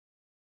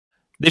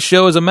This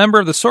show is a member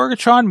of the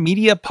Sorgatron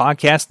Media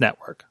Podcast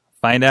Network.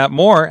 Find out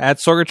more at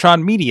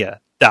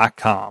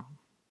sorgatronmedia.com.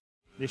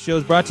 This show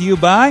is brought to you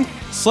by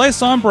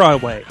Slice on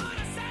Broadway.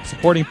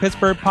 Supporting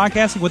Pittsburgh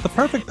podcasting with the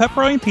perfect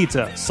pepperoni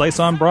pizza,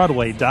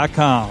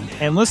 sliceonbroadway.com.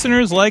 And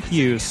listeners like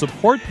you,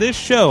 support this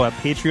show at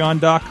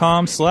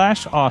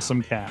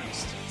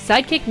patreon.com/awesomecast.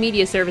 Sidekick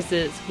Media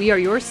Services. We are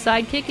your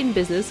sidekick in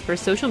business for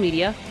social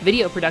media,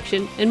 video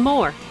production, and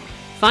more.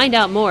 Find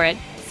out more at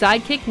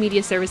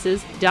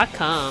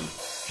sidekickmediaservices.com.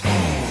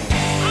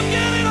 I'm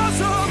getting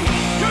awesome,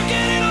 you're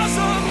getting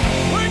awesome,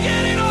 we're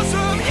getting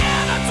awesome,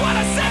 yeah, that's what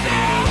I said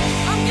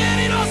now. I'm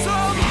getting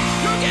awesome,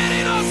 you're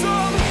getting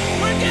awesome,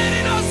 we're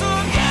getting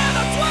awesome, yeah,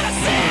 that's what I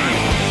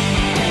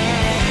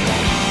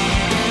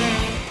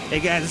said. Hey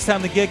guys, it's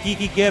time to get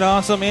geeky, get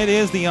awesome. It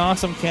is the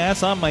Awesome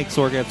Cast. I'm Mike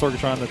Sorg at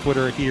Sorgatron on the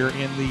Twitter here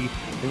in the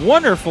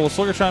wonderful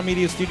Sorgatron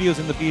Media Studios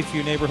in the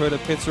Beachview neighborhood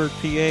of Pittsburgh,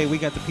 PA. We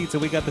got the pizza,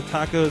 we got the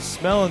tacos,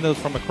 smelling those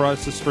from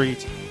across the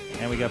street,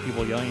 and we got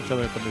people yelling at each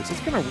other at the moose.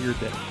 It's been a weird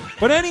day.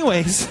 But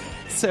anyways,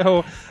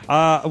 so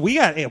we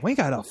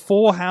got a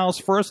full house.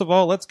 First of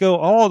all, let's go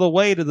all the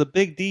way to the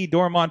Big D,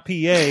 Dormont,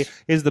 PA.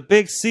 Is the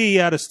Big C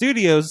out of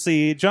Studio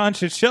C, John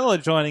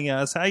Chichilla joining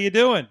us. How you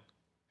doing?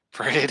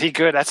 Pretty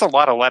good. That's a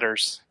lot of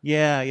letters.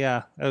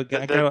 Yeah. I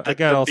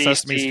got all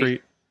Sesame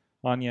Street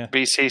on you.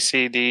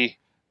 BCCD.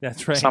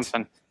 That's right.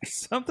 Something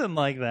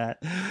like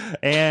that.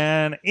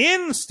 And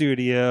in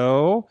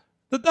studio,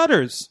 the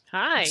Dutters.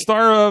 Hi.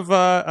 Star of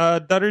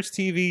Dutters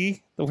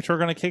TV, which we're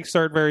going to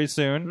kickstart very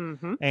soon.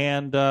 Mm-hmm.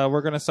 And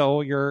we're going to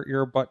sell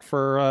your butt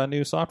for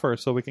new software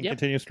so we can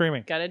continue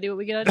streaming. Gotta do what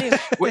we gotta do.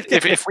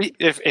 if we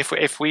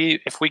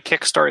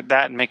kickstart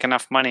that and make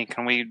enough money,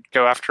 can we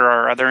go after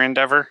our other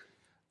endeavor?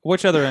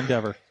 Which other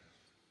endeavor?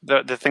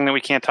 The thing that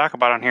we can't talk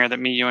about on here that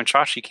me, you, and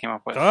Chachi came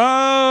up with.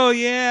 Oh,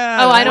 yeah.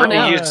 Oh, I don't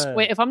know. Yeah.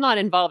 Wait, if I'm not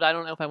involved, I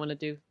don't know if I want to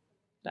do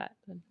that.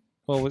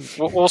 Well,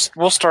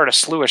 We'll start a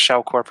slew of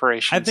shell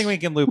corporations. I think we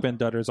can loop in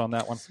Dutters on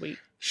that one. Sweet.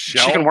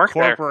 Shell She can work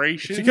there.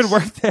 corporations. She could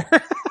work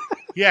there.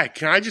 Yeah,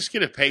 can I just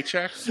get a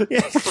paycheck?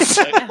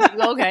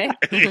 Okay.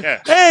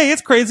 Yeah. Hey,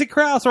 it's Crazy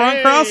Kraus.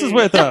 Ron Kraus is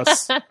with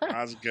us.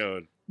 How's it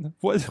going?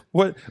 What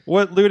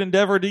lewd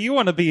endeavor do you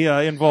want to be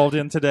involved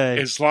in today?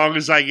 As long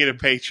as I get a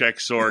paycheck,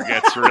 Sorg,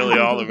 that's really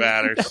all that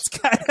matters.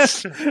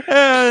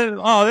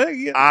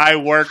 I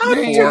work How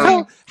did you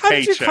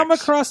come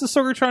paychecks. across the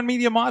Sorgatron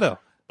Media motto?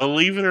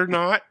 Believe it or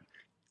not,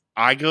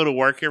 I go to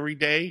work every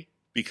day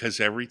because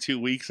every 2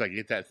 weeks I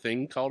get that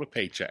thing called a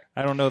paycheck.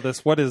 I don't know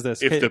this. What is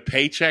this? If the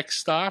paycheck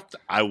stopped,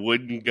 I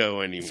wouldn't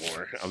go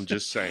anymore. I'm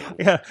just saying.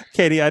 Yeah,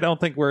 Katie, I don't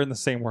think we're in the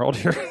same world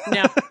here.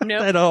 No.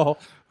 At all.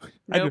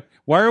 Nope.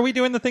 Why are we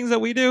doing the things that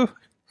we do?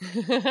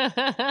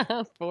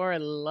 For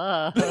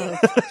love.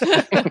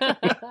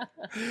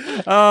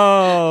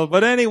 Oh,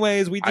 but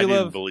anyways, we I do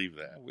didn't love. believe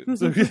that.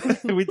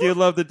 We do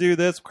love to do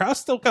this.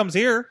 Kraus still comes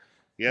here.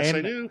 Yes, and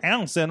I do. I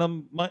don't send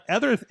him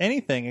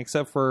anything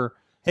except for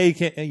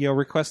hey,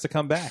 request to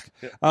come back.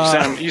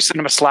 You send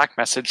him a Slack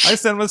message. I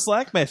send him a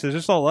Slack message.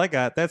 That's all I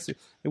got.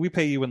 We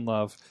pay you in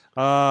love,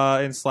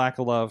 in Slack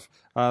love.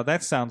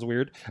 That sounds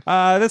weird.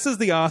 This is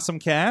the Awesome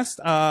Cast.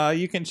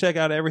 You can check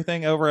out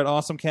everything over at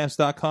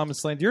awesomecast.com and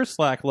send your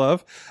Slack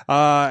love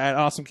at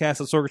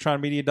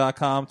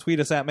awesomecast@sorgatronmedia.com. Tweet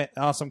us at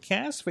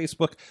awesomecast,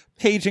 Facebook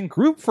page and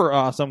group for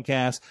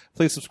Awesomecast.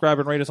 Please subscribe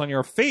and rate us on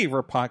your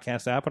favorite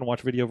podcast app and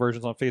watch video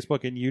versions on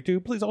Facebook and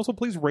YouTube. Please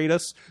rate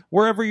us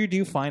wherever you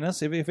do find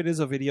us, if it is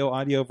a video,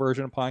 audio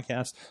version of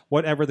podcast,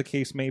 whatever the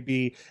case may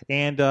be.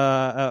 And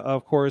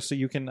of course,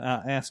 you can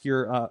ask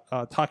your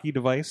talkie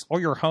device or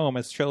your home,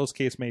 as Cello's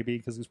case may be,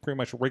 because it's pretty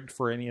much rigged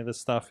for any of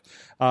this stuff,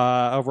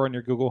 over on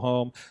your Google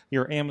Home,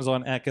 your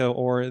Amazon Echo,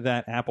 or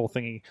that Apple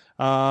thingy.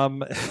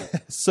 And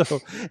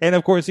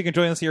of course, you can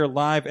join us here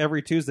live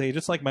every Tuesday,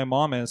 just like my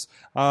mom is,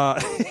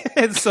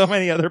 and so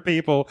many other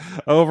people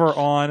over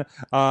on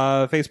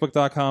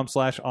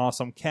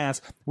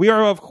Facebook.com/AwesomeCast. We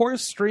are, of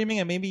course, streaming,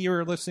 and maybe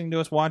you're listening to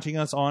us, watching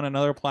us on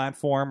another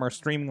platform or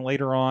streaming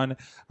later on.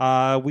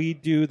 We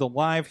do the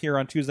live here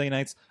on Tuesday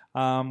nights.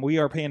 We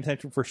are paying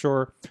attention for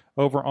sure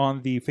over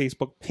on the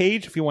Facebook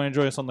page if you want to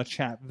join us on the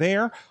chat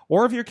there.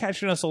 Or if you're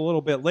catching us a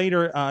little bit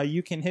later,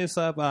 you can hit us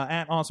up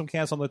at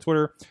AwesomeCast on the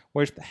Twitter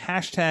with the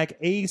hashtag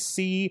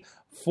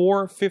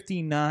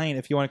AC459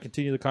 if you want to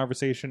continue the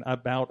conversation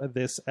about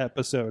this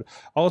episode.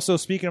 Also,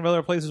 speaking of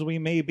other places we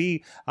may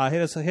be,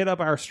 hit up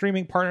our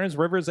streaming partners,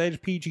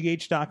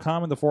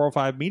 riversedgepgh.com and the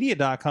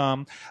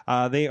 405media.com.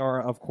 They are,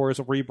 of course,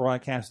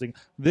 rebroadcasting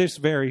this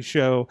very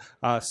show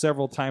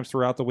several times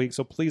throughout the week,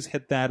 so please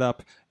hit that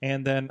up,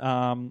 and then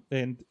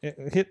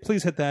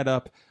please hit that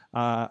up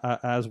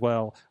as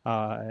well,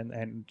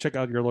 and check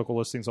out your local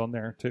listings on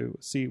there to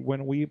see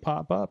when we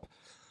pop up.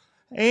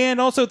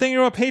 And also, thank you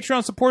to our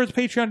Patreon supporters,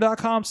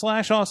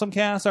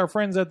 patreon.com/awesomecast, our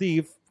friends at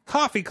the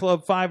Coffee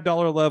Club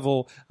 $5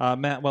 level,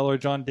 Matt Weller,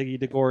 John Diggy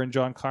DeGore, and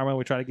John Carmen.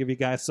 We try to give you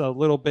guys a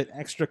little bit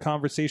extra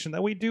conversation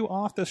that we do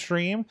off the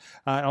stream.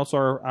 And also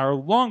our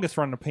longest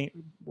running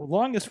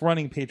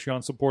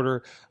Patreon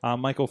supporter,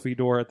 Michael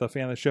Fedor at the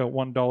Fan of the Show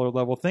 $1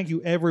 level. Thank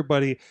you,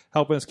 everybody,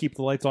 helping us keep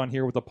the lights on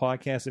here with the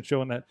podcast and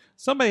showing that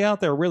somebody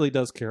out there really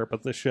does care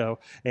about this show.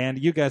 And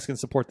you guys can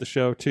support the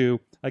show too,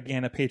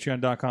 again, at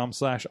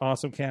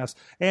patreon.com/awesomecast,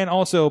 and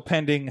also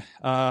pending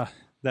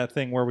that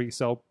thing where we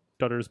sell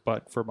Dutter's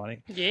butt for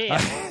money. Yeah.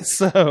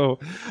 So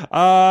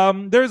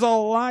there's a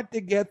lot to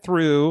get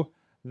through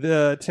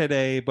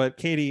today, but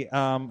Katie,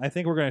 I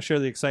think we're going to share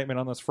the excitement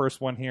on this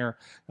first one here.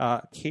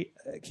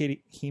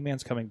 Katie,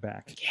 He-Man's coming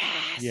back.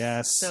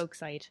 Yes. So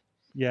excited.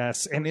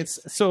 Yes, and it's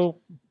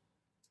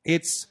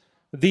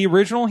the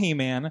original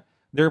He-Man.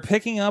 They're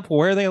picking up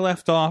where they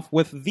left off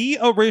with the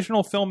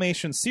original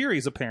Filmation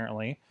series,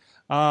 apparently,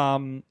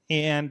 and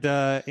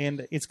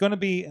it's going to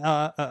be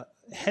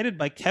headed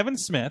by Kevin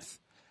Smith,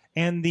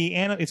 and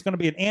it's going to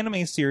be an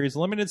anime series,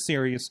 limited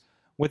series,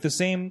 with the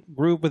same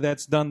group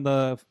that's done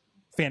the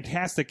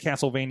fantastic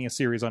Castlevania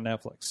series on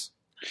Netflix.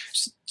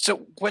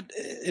 So,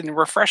 and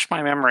refresh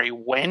my memory.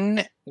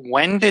 When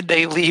did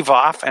they leave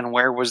off, and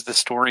where was the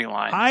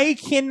storyline? I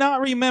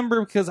cannot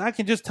remember because I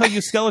can just tell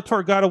you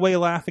Skeletor got away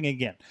laughing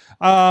again.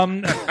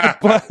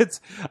 But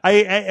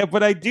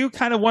I do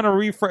kind of want to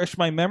refresh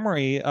my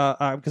memory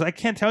because I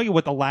can't tell you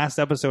what the last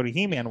episode of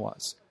He-Man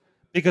was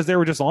because they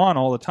were just on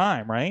all the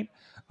time, right?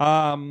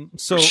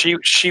 So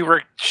She-Ra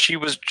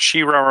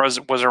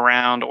was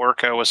around.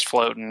 Orko was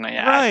floating.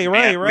 Right.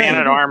 Man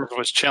at Arms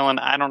was chilling.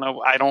 I don't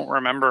know. I don't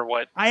remember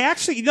what. I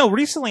actually,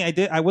 recently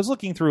I was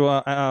looking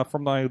through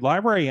from my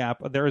library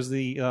app. There is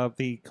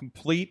the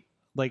complete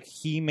like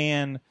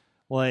He-Man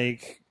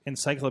like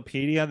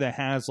encyclopedia that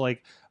has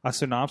like a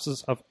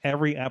synopsis of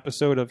every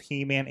episode of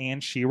He-Man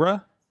and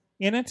She-Ra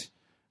in it.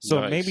 So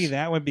Nice. maybe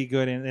that would be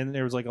good, and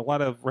there was like a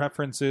lot of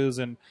references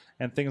and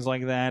things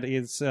like that.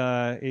 It's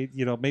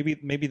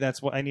maybe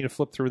that's what I need to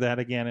flip through that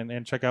again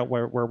and check out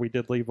where we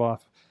did leave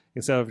off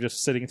instead of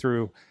just sitting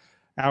through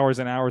hours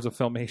and hours of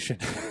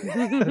filmation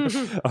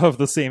of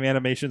the same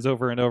animations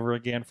over and over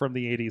again from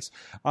the 80s.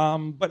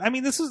 But I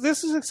mean, this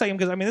is exciting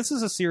because this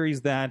is a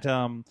series that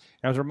I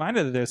was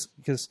reminded of this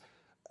because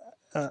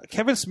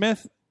Kevin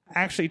Smith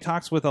actually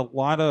talks with a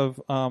lot of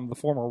the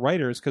former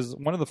writers, because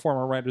one of the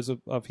former writers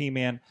of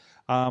He-Man,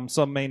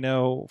 some may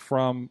know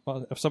from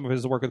some of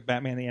his work with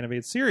Batman the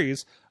Animated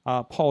Series,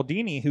 Paul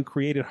Dini, who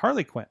created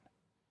Harley Quinn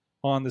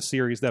on the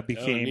series that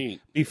became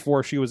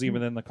before she was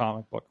even in the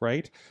comic book,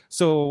 right?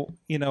 So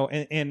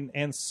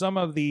and some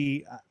of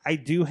the I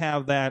do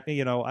have that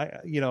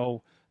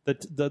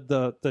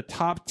the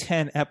top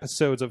 10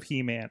 episodes of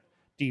He-Man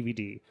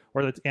DVD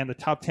and the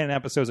top 10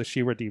 episodes of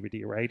She-Ra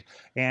DVD, right?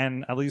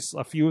 And at least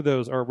a few of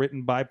those are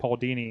written by Paul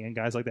Dini and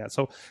guys like that.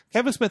 So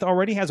Kevin Smith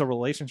already has a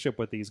relationship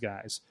with these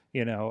guys,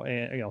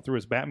 through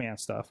his Batman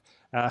stuff.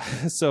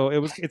 So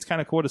it's kind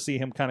of cool to see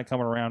him kind of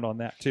coming around on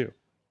that too.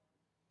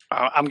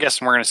 I'm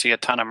guessing we're going to see a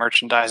ton of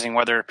merchandising,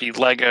 whether it be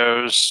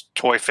Legos,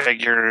 toy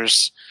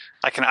figures.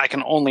 I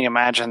can only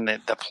imagine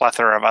the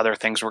plethora of other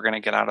things we're going to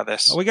get out of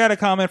this. We got a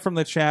comment from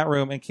the chat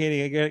room, and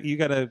Katie, you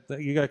got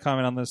to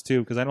comment on this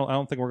too, because I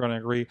don't think we're going to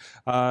agree.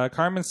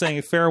 Carmen's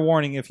saying, fair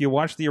warning: if you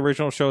watch the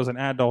original show as an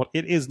adult,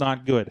 it is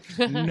not good.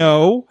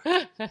 No,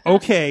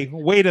 okay,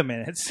 wait a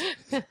minute.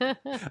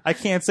 I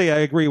can't say I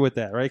agree with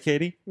that, right,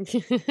 Katie?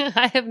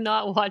 I have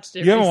not watched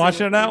it. You haven't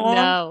watched it that long?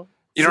 No.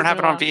 You don't have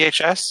it on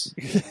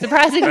VHS?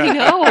 Surprisingly,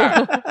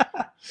 no.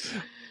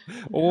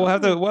 We'll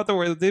have to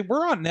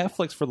we're on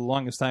Netflix for the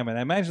longest time, and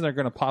I imagine they're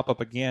going to pop up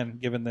again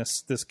given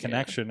this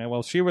connection. Yeah. And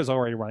well, she was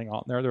already running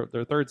on there.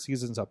 Their third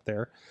season's up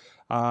there,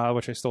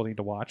 which I still need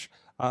to watch.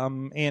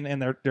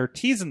 And they're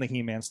teasing the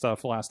He-Man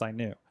stuff. Last I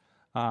knew,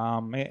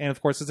 and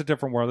of course it's a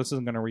different world. This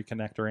isn't going to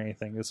reconnect or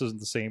anything. This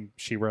isn't the same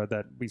She-Ra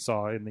that we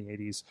saw in the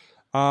 80s,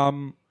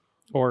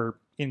 or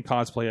in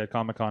cosplay at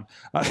Comic-Con.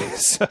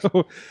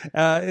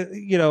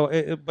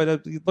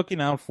 But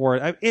looking out for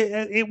it,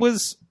 it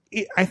was.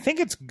 I think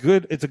it's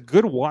good. It's a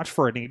good watch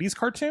for an 80s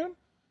cartoon.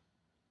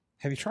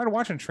 Have you tried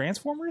watching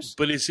Transformers?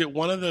 But is it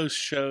one of those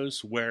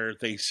shows where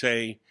they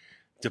say,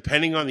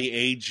 depending on the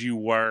age you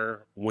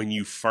were when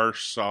you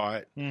first saw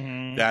it,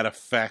 that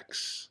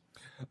affects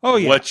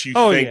what you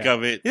think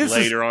of it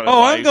later on in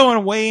life? I'm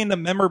going way into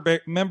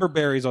member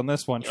berries on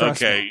this one.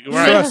 Trust me.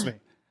 Right. Trust me.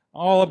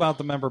 All about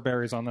the member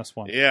berries on this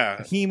one.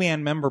 Yeah.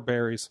 He-Man member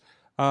berries.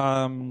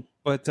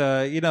 But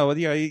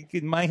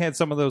in my head,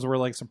 some of those were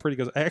like some pretty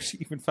good. I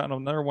actually even found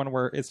another one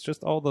where it's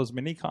just all those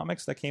mini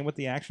comics that came with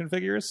the action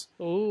figures.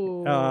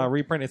 Ooh.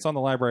 Reprint. It's on the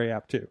library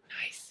app too.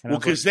 Nice. Well,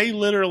 because they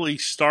literally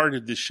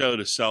started the show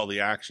to sell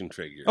the action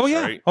figures. Oh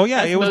yeah. Right? Oh yeah.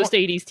 That's it was most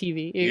 80s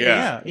TV.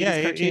 Yeah.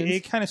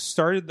 It kind of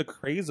started the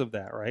craze of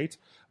that, right?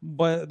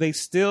 But they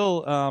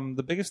still,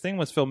 the biggest thing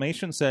was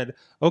Filmation said,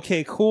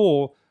 okay,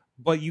 cool,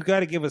 but you got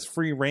to give us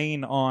free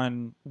reign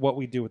on what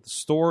we do with the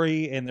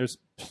story. And there's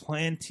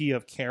plenty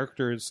of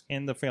characters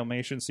in the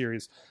Filmation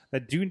series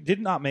that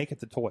did not make it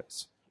to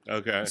toys.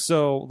 Okay.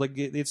 So like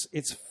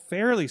it's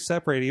fairly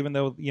separated, even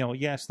though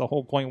yes, the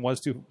whole point was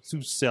to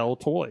sell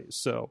toys.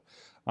 So,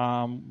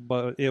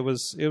 but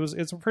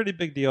it's a pretty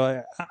big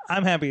deal.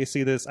 I'm happy to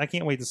see this. I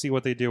can't wait to see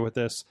what they do with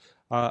this.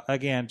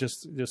 Again,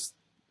 just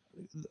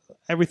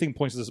everything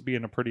points to this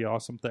being a pretty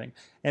awesome thing.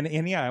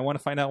 And yeah, I want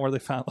to find out where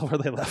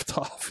they left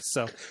off.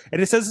 So,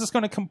 and it says it's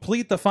going to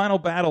complete the final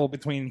battle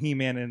between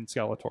He-Man and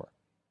Skeletor.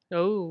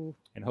 Oh,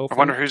 and hopefully, I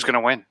wonder who's going to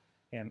win.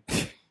 And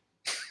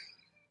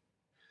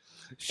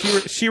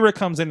She-Ra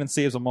comes in and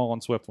saves them all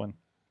in Swiftwind.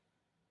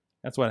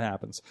 That's what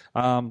happens.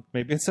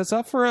 Maybe it sets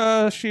up for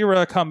a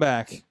She-Ra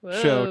comeback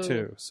show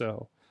too.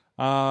 So,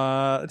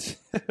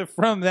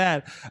 from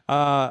that,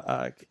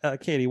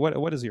 Katie,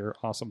 what is your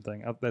awesome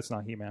thing? That's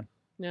not He-Man.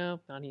 No,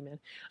 not He-Man.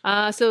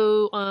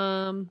 So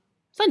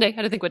Sunday, I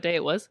had to think what day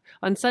it was.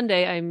 On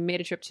Sunday, I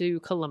made a trip to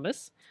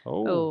Columbus,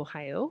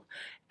 Ohio,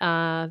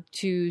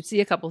 to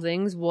see a couple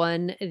things.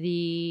 One,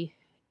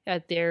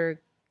 at their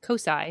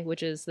COSI,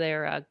 which is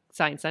their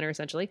science center,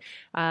 essentially,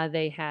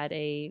 they had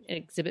an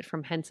exhibit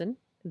from Henson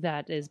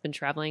that has been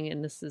traveling,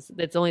 and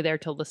it's only there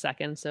till the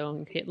 2nd,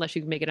 so unless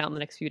you can make it out in the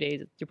next few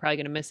days, you're probably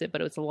going to miss it.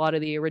 But it's a lot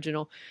of the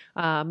original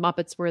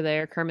Muppets were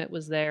there, Kermit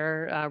was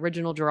there,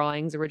 original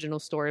drawings, original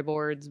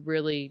storyboards,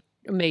 really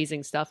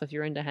amazing stuff if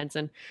you're into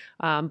Henson.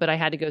 But I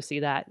had to go see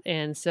that,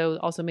 and so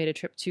also made a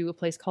trip to a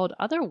place called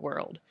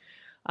Otherworld.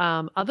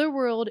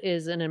 Otherworld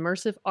is an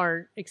immersive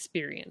art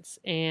experience,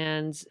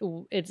 and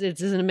it's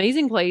an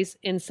amazing place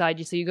inside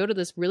you. So you go to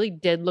this really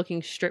dead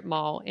looking strip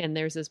mall, and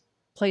there's this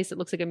place that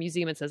looks like a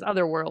museum. It says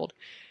Otherworld,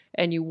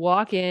 and you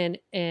walk in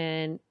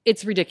and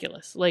it's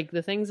ridiculous. Like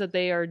the things that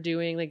they are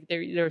doing, like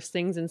there's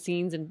things and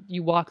scenes, and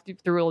you walk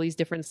through all these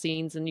different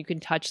scenes and you can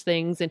touch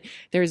things, and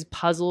there's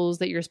puzzles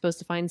that you're supposed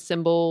to find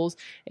symbols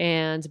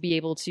and be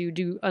able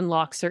to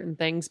unlock certain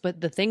things. But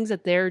the things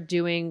that they're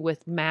doing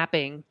with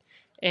mapping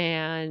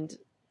and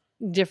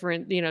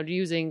different,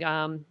 using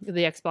the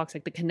Xbox,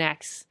 like the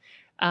Kinects,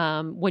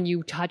 when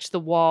you touch the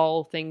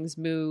wall, things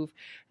move.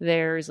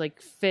 There's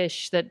like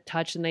fish that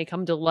touch and they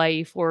come to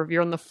life, or if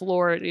you're on the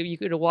floor, you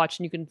could watch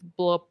and you can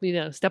blow up,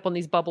 step on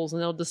these bubbles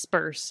and they'll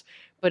disperse.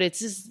 But it's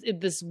just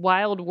this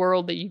wild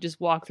world that you just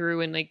walk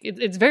through, and like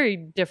it's very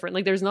different.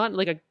 Like there's not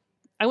like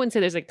I wouldn't say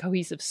there's a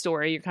cohesive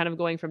story. You're kind of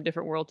going from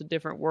different world to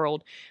different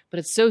world, but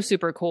it's so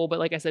super cool. But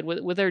like I said,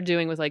 what they're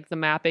doing with like the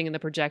mapping and the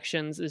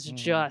projections is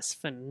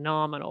just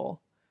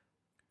phenomenal.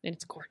 And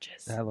it's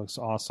gorgeous. That looks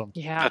awesome.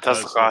 Yeah, that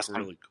does look awesome.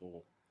 Really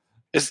cool.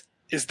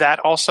 Is that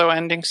also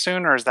ending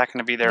soon, or is that going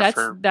to be there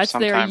for that's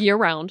some their time? year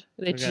round?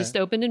 It just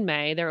opened in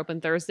May. They're open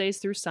Thursdays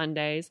through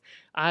Sundays.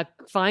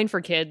 Fine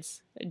for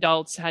kids.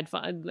 Adults had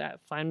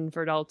fun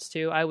for adults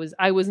too. I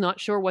was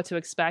not sure what to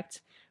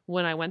expect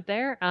when I went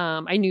there.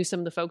 I knew some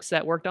of the folks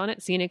that worked on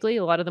it scenically.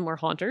 A lot of them were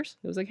haunters.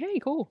 It was like, hey,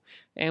 cool.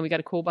 And we got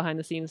a cool behind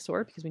the scenes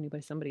tour because we knew by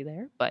somebody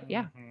there. But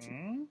yeah,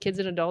 kids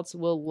and adults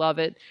will love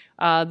it.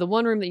 The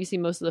one room that you see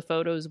most of the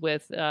photos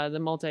with, the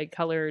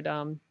multicolored,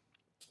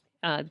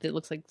 that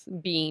looks like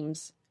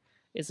beams,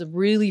 is a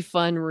really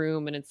fun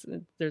room, and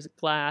there's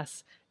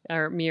glass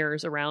or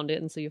mirrors around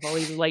it. And so you have all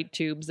these light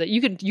tubes that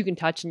you can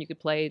touch and you could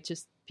play. It's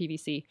just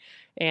PVC.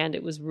 And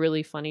it was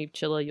really funny.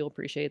 Chilla, you'll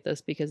appreciate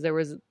this, because there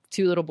was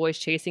 2 little boys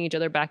chasing each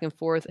other back and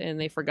forth, and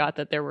they forgot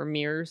that there were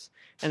mirrors,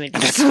 and they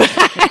just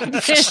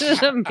smacked into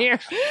the mirror.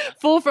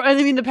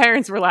 The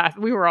parents were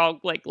laughing. We were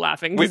all like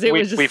laughing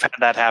because we've had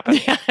that happen.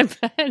 Yeah,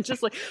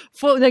 just like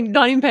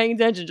not even paying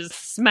attention,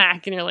 just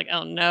smack, and you're like,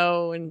 oh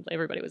no, and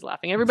everybody was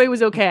laughing. Everybody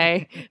was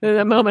okay in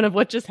the moment of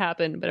what just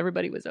happened, but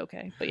everybody was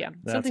okay. But yeah,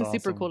 something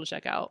super cool to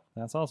check out.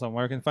 That's awesome.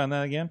 Where can you find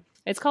that again?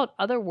 It's called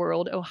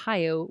Otherworld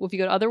Ohio. If you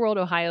go to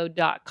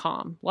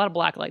otherworldohio.com, a lot of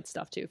blacklight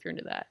stuff too, if you're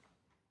into that.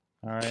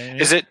 All right.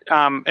 Is it?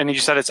 And you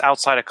said it's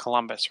outside of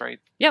Columbus, right?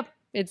 Yep.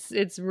 It's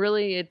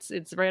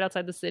right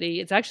outside the city.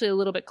 It's actually a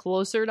little bit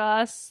closer to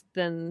us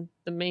than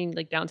the main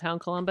like downtown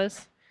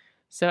Columbus.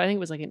 So I think it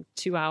was like in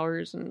 2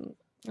 hours and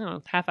I don't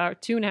know,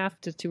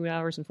 2.5 to 2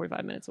 hours and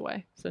 45 minutes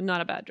away. So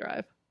not a bad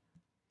drive.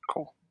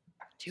 Cool.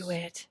 Do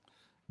it.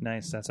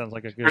 Nice. That sounds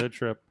like a good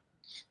trip.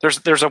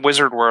 There's a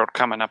Wizard World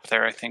coming up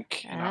there, I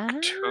think, in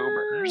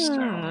October. So.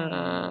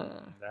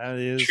 That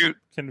is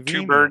convenient.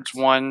 2 birds,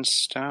 1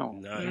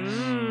 stone.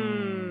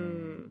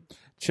 Nice.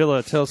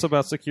 Chilla, tell us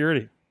about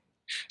security.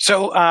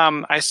 So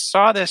I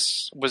saw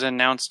this was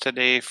announced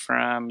today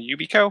from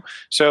Yubico.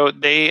 So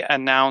they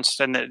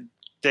announced, and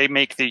they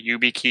make the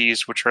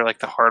YubiKeys, which are like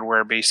the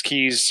hardware-based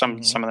keys. Some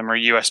of them are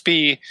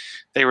USB.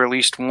 They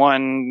released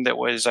one that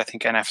was, I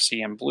think,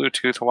 NFC and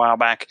Bluetooth a while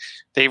back.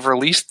 They've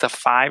released the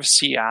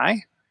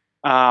 5CI.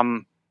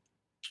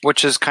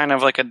 Which is kind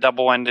of like a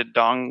double-ended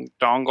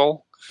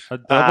dongle. A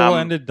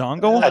double-ended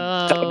dongle?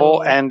 A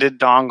double-ended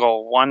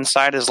dongle. One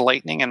side is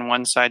Lightning and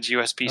one side's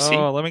USB-C.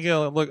 Oh, let me get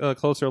a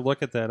closer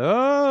look at that.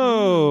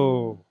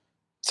 Oh!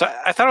 So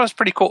I thought it was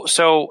pretty cool.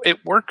 So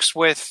it works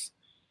with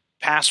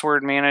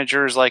password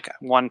managers like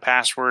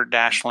 1Password,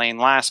 Dashlane,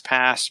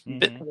 LastPass,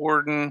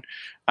 Bitwarden.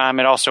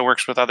 It also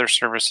works with other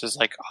services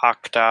like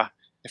Okta,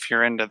 if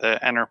you're into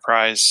the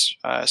enterprise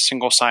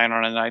single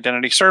sign-on and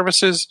identity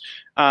services.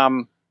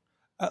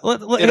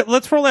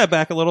 Let's roll that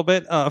back a little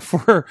bit. I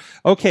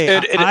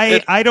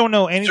don't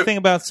know anything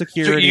about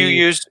security. Do you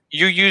use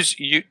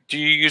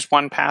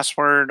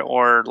 1Password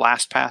or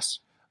LastPass?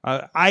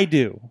 I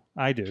do.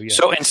 Yes.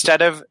 So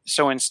instead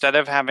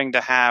of having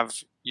to have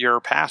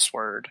your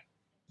password,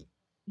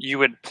 you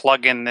would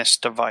plug in this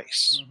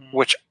device,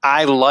 which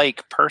I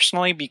like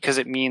personally because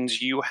it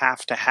means you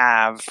have to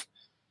have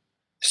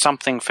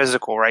something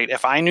physical, right?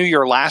 If I knew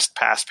your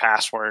LastPass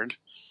password,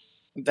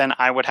 then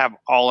I would have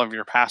all of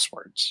your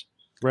passwords.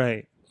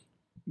 Right.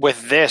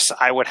 With this,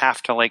 I would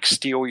have to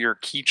steal your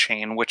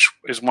keychain, which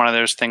is one of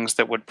those things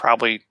that would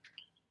probably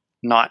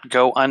not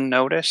go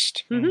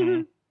unnoticed.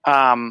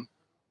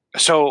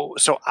 So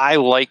I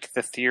like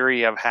the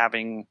theory of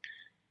having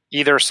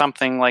either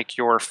something like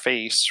your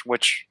face,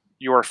 which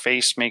your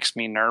face makes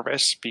me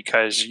nervous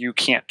because you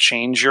can't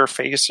change your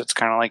face. It's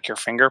kind of like your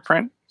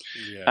fingerprint.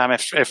 Yeah.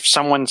 If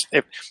someone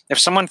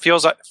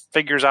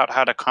figures out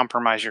how to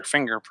compromise your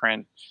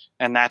fingerprint,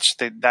 and that's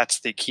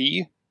the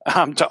key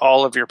to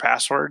all of your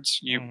passwords,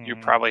 you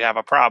probably have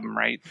a problem,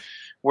 right?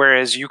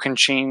 Whereas you can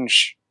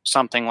change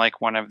something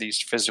like one of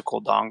these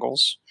physical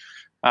dongles,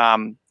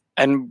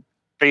 and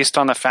based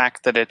on the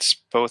fact that it's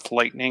both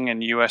Lightning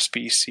and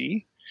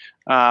USB-C,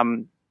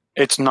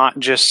 it's not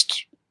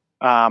just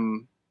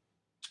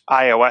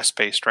iOS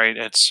based, right?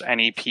 It's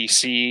any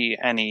PC,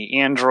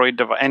 any Android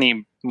device,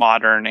 any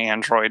modern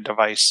Android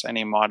device,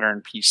 any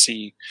modern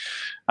PC.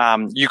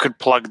 You could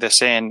plug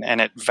this in and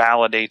it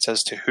validates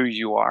as to who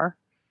you are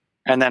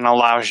and then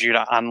allows you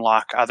to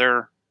unlock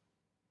other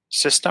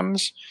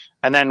systems.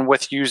 And then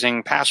with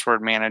using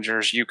password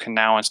managers, you can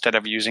now, instead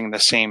of using the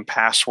same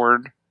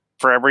password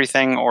for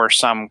everything or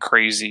some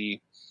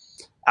crazy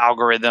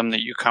algorithm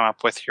that you come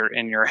up with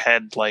in your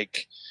head,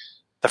 like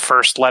the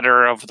first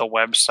letter of the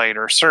website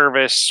or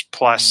service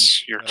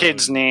plus your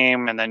kid's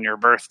name and then your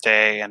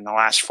birthday and the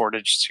last 4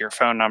 digits of your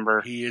phone number.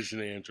 He is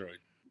an Android.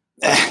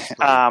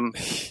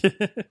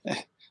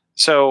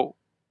 So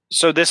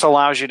this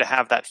allows you to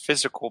have that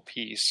physical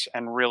piece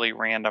and really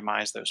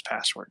randomize those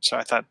passwords. So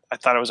I thought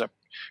it was a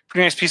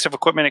pretty nice piece of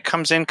equipment. It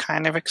comes in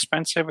kind of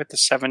expensive at the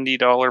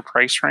 $70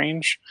 price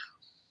range,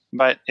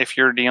 but if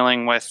you're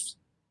dealing with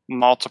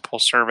multiple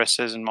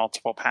services and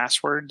multiple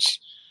passwords,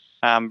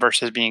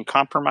 versus being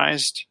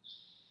compromised,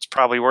 it's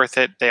probably worth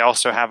it. They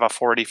also have a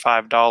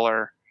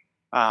 $45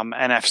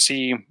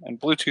 NFC and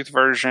Bluetooth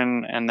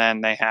version, and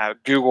then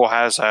Google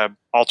has a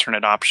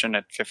alternate option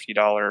at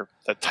 $50,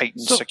 the Titan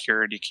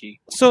security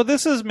key. So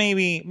this is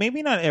maybe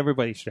not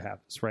everybody should have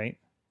this, right?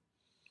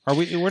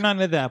 We're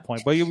not at that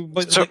point, but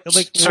here's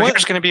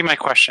going to be my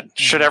question: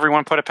 should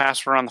everyone put a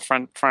password on the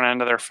front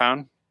end of their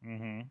phone?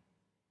 Mm-hmm.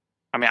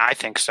 I mean, I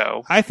think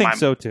so. I think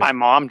so too. My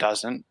mom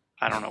doesn't.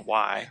 I don't know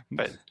why,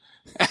 but.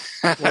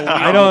 Well,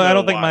 I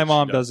don't think my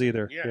mom does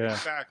either. Yeah,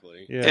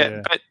 exactly.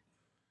 Yeah. But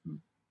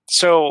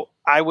so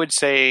I would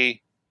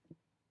say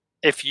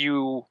if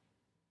you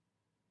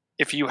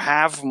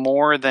have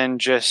more than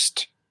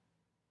just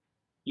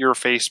your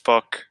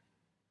Facebook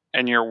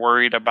and you're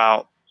worried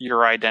about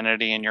your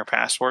identity and your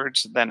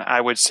passwords, then I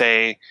would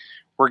say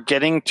we're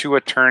getting to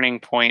a turning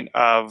point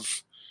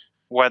of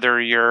whether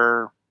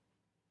you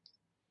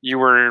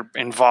were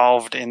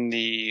involved in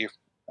the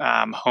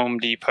Home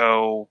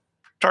Depot,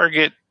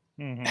 Target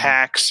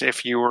hacks,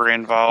 if you were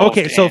involved.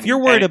 Okay, so if you're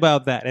worried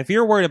about that, if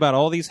you're worried about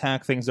all these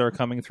hack things that are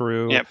coming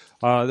through,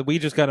 we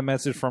just got a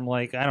message from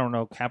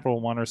Capital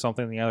One or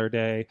something the other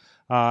day,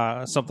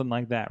 something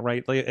like that,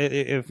 right? Like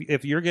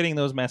if you're getting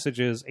those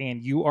messages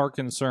and you are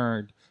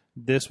concerned,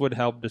 this would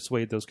help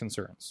dissuade those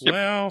concerns.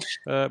 Well,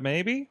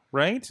 maybe,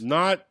 right?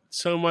 Not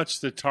so much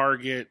the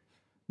Target,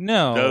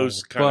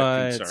 those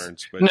kind of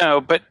concerns,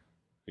 but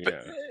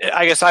But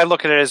I guess I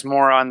look at it as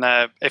more on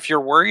if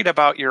you're worried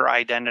about your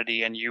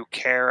identity and you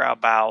care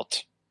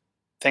about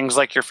things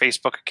like your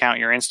Facebook account,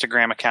 your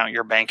Instagram account,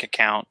 your bank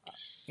account,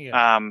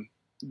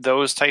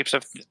 those types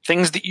of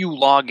things that you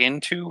log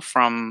into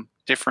from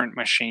different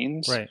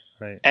machines.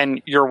 Right.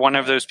 And you're one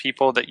of those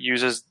people that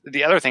uses,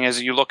 the other thing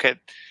is you look at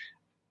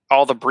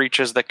all the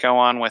breaches that go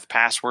on with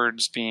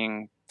passwords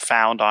being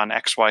found on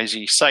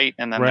XYZ site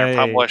and then they're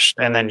published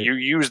and then you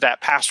use that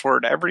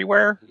password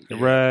everywhere.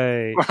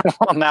 Right.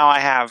 Well, now I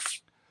have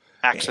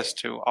access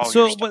to all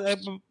your stuff. But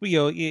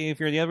if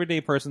you're the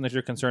everyday person that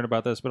you're concerned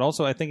about this, but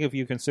also I think if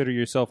you consider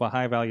yourself a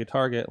high value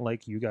target,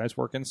 like you guys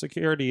work in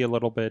security a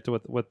little bit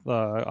with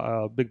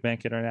Big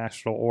Bank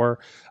International, or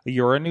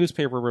you're a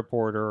newspaper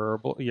reporter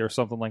or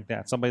something like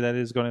that, somebody that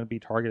is going to be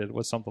targeted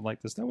with something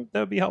like this, that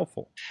would be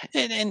helpful.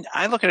 And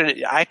I look at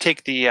it, I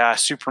take the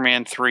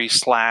Superman 3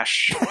 /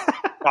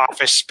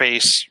 Office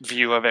Space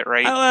view of it,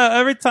 right?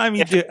 Every time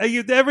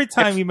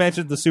you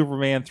mention the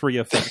Superman 3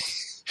 effect.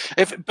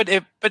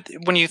 But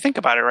when you think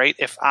about it, right?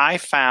 If I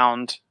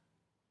found,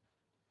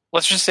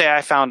 let's just say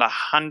I found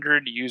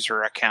 100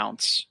 user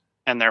accounts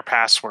and their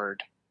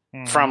password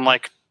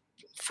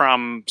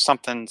from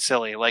something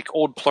silly like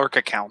old Plurk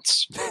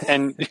accounts,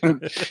 and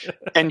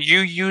and you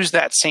use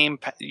that same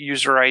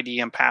user ID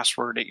and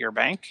password at your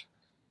bank,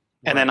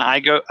 and then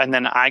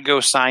I go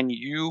sign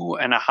you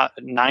and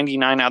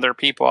 99 other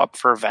people up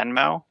for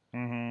Venmo,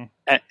 and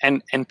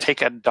take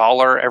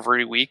 $1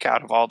 every week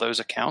out of all those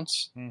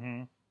accounts.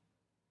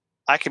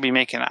 I could be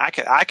making.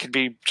 I could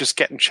be just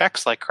getting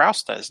checks like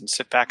Kraus does and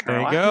sit back and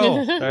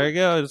relax. There you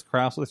go. Just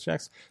Kraus with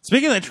checks.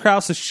 Speaking of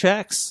Kraus's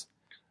checks,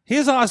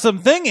 his awesome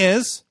thing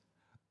is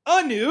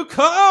a new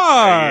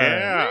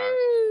car.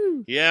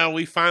 Yeah,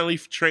 we finally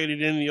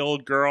traded in the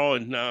old girl,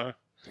 and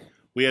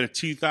we had a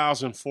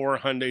 2004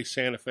 Hyundai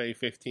Santa Fe,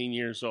 15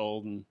 years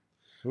old, and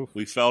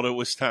we felt it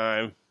was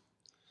time.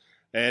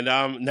 And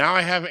now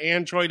I have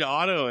Android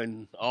Auto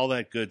and all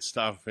that good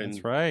stuff. And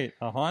that's right.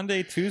 A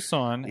Hyundai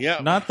Tucson.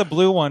 Yeah. Not the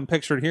blue one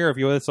pictured here if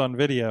you it's on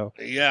video.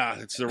 Yeah,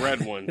 it's the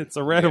red one. It's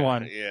a red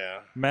one. Yeah.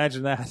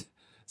 Imagine that.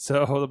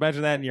 So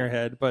imagine that in your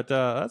head. But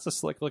that's a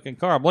slick-looking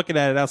car. I'm looking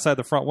at it outside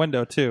the front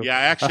window, too. Yeah,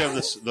 I actually have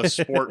the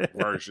sport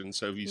version.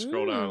 So if you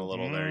scroll down a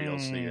little there, you'll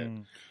see it.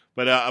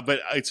 But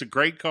it's a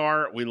great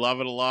car. We love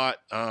it a lot.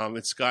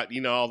 It's got,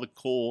 all the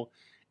cool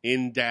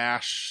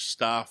in-dash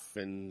stuff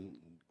and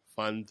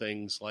fun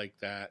things like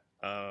that.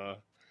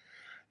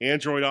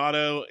 Android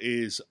Auto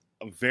is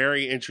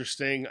very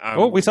interesting.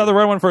 We saw the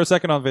red one for a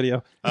second on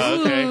video.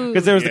 Okay.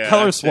 Because there was the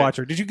color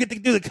swatcher. Did you get to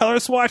do the color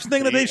swatch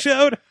thing that they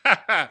showed?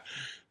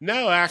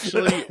 No,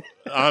 actually,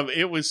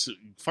 it was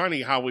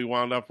funny how we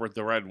wound up with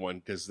the red one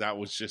because that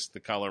was just the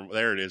color.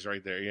 There it is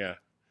right there, yeah.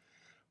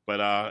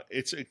 But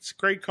it's a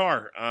great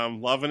car. I'm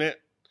loving it.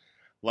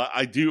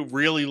 I do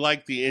really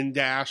like the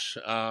in-dash.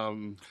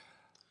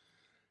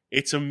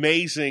 It's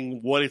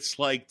amazing what it's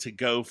like to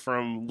go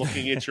from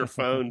looking at your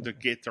phone to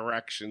get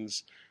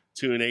directions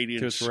to an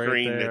 8-inch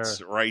screen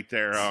that's right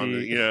there.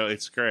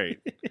 It's great.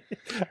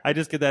 I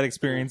just get that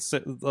experience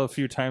a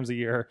few times a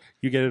year.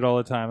 You get it all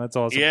the time. That's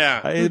awesome.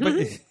 Yeah.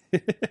 Do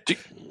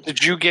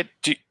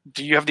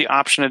you have the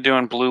option of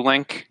doing Blue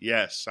Link?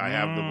 Yes, I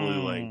have the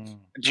Blue Link.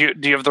 Do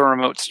you have the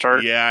remote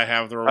start? Yeah, I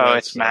have the remote start. Oh,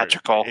 it's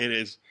magical. It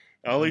is.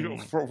 Only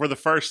for the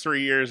first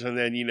 3 years, and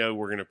then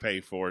we're going to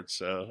pay for it.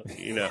 So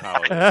you know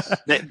how it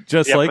is.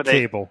 Just like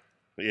cable.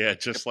 Yeah,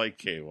 just like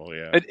cable.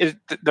 Yeah,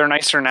 they're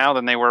nicer now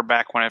than they were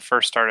back when it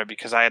first started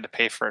because I had to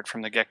pay for it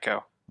from the get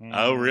go.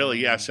 Oh, really?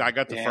 Yeah. So I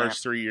got the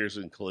first 3 years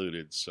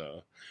included.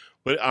 So,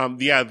 but from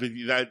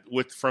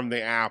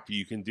the app,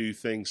 you can do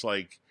things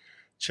like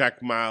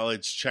check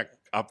mileage, check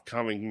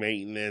upcoming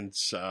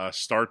maintenance,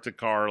 start the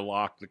car,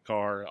 lock the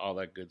car, all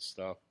that good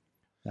stuff.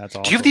 That's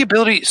awesome. Do you have the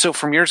ability? So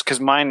from yours, because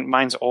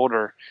mine's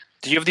older.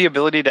 Do you have the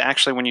ability to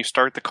actually, when you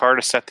start the car,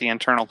 to set the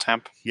internal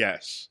temp?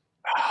 Yes.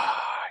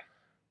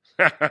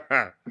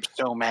 I'm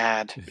so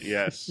mad.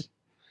 Yes.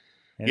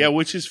 Yeah,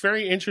 which is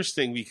very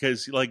interesting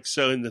because,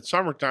 in the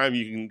summertime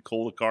you can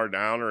cool the car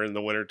down, or in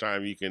the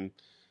wintertime you can,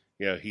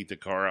 heat the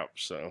car up.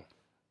 So.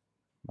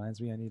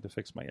 Reminds me, I need to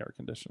fix my air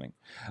conditioning.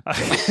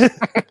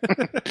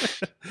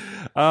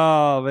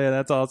 Oh man,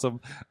 that's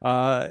awesome.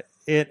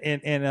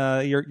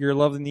 You're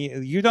loving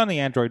you've done the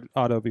Android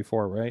Auto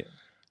before, right?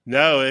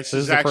 No, this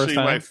is actually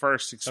my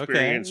first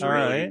experience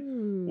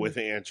with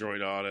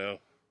Android Auto.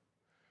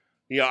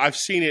 I've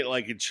seen it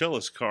like in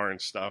Chilla's car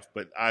and stuff,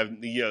 but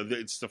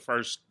it's the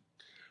first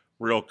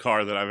real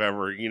car that I've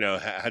ever,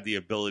 had the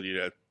ability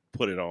to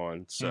put it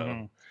on.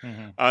 So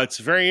it's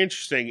very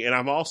interesting. And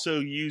I'm also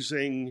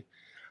using,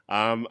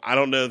 I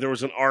don't know, there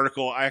was an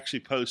article, I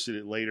actually posted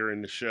it later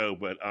in the show,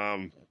 but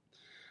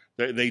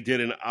they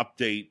did an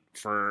update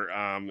for,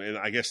 and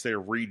I guess they're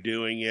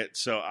redoing it.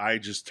 So I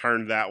just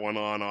turned that one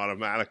on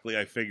automatically.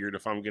 I figured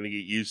if I'm going to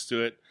get used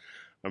to it,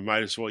 I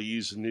might as well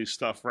use the new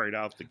stuff right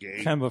out the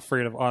gate. I'm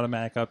afraid of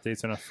automatic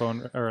updates on a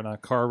phone or on a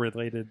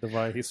car-related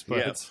device. But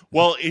it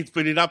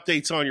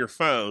updates on your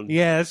phone.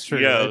 Yeah, that's true.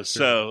 That's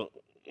true.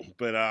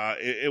 But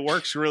it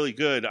works really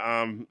good.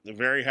 I'm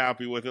very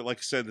happy with it. Like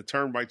I said, the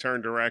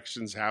turn-by-turn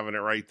directions, having it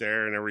right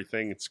there and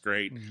everything, it's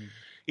great. Mm-hmm.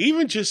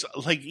 Even just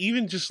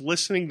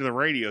listening to the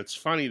radio, it's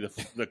funny.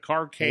 The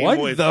car came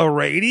with the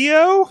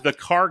radio. The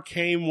car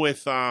came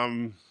with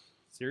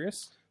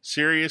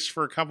Sirius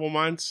for a couple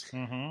months.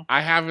 Mm-hmm.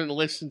 I haven't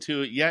listened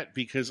to it yet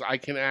because I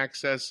can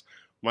access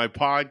my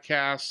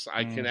podcasts.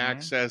 I can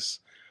access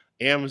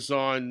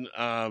Amazon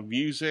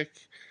Music.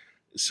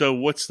 So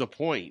what's the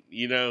point?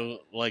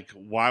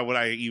 Why would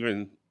I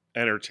even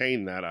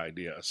entertain that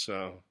idea?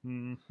 So,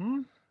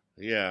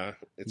 yeah,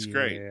 it's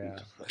great.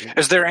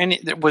 Was there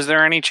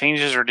any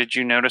changes, or did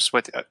you notice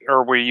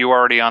or were you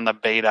already on the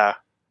beta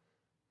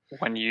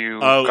when you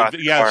got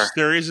the car?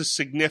 There is a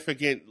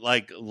significant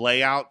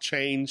layout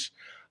change.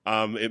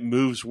 It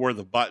moves where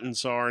the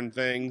buttons are and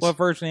things. What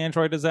version of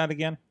Android is that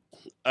again?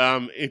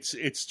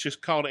 It's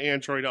just called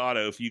Android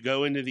Auto. If you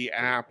go into the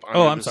app,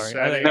 I'm sorry.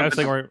 I was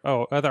thinking.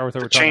 I thought we were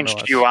talking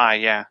changed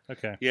UI. Yeah.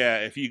 Okay. Yeah.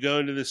 If you go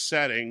into the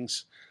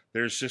settings,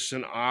 there's just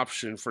an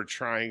option for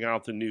trying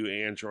out the new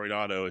Android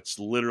Auto. It's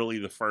literally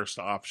the first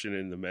option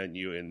in the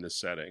menu in the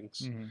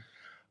settings. Mm-hmm.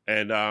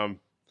 And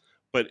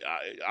but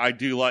I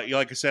do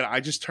like I said, I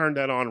just turned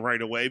that on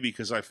right away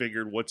because I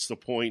figured, what's the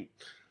point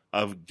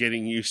of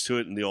getting used to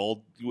it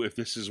if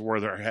this is where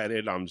they're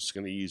headed, I'm just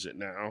going to use it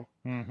now.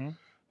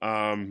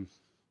 Mm-hmm.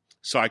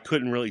 So I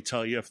couldn't really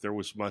tell you if there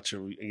was much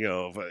of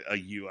a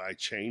UI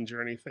change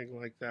or anything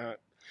like that.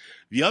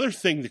 The other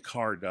thing the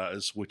car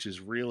does, which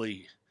is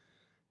really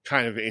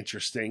kind of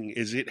interesting,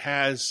 is it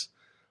has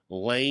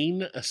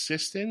lane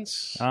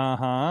assistance.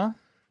 Uh-huh.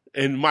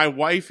 And my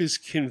wife is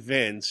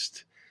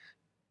convinced,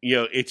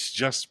 it's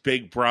just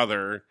Big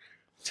Brother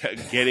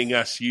getting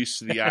us used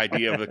to the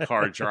idea of the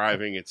car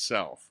driving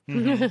itself.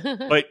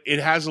 Mm-hmm. But it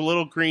has a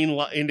little green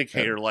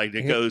indicator light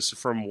that goes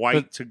from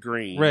white to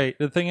green. Right.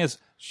 The thing is,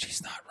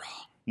 she's not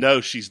wrong.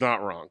 No, she's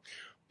not wrong.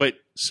 But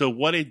so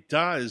what it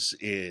does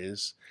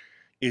is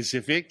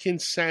if it can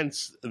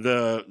sense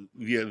the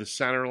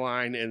center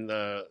line and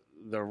the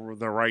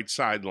right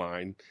side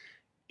line,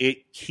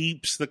 it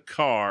keeps the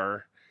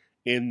car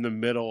in the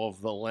middle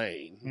of the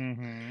lane.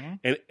 Mm-hmm.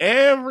 And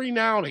every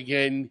now and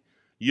again,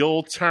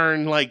 you'll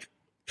turn like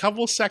a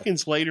couple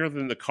seconds later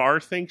than the car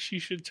thinks you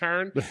should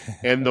turn,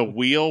 and the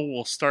wheel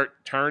will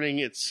start turning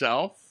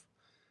itself.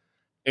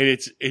 And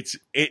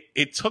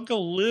it took a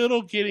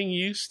little getting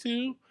used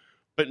to,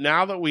 but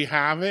now that we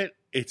have it,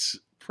 it's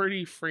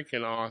pretty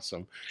freaking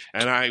awesome.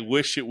 And I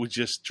wish it would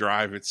just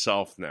drive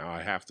itself now.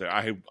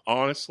 I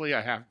honestly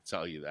have to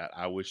tell you that.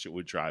 I wish it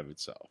would drive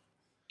itself.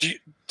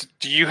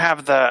 Do you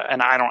have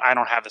and I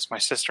don't have this, my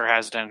sister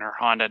has it in her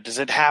Honda. Does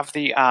it have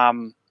the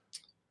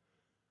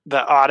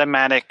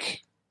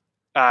automatic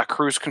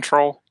cruise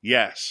control?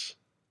 Yes.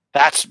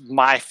 That's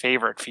my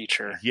favorite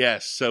feature.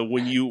 Yes. So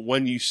when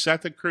you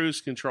set the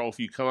cruise control, if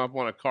you come up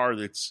on a car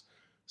that's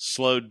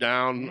slowed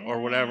down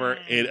or whatever,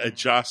 it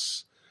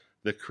adjusts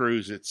the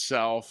cruise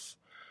itself.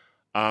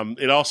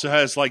 It also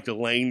has like the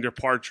lane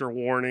departure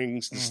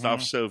warnings and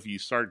stuff. So if you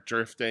start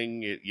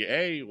drifting,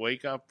 hey,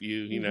 wake up,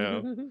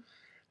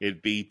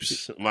 it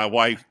beeps. My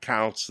wife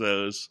counts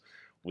those.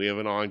 We have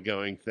an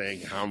ongoing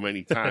thing. How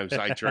many times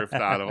I drift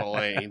out of a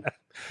lane?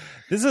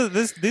 These were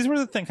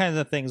the kinds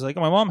of things like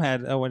my mom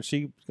had when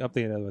she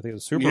updated. I think it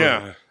was Subaru.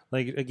 Yeah.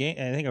 Like again,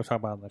 I think I was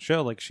talking about on the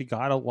show. Like she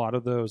got a lot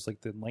of those,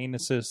 like the lane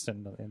assist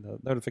and the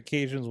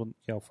notifications when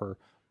for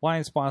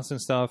blind spots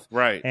and stuff.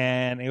 Right.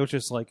 And it was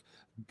just like,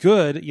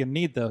 good. You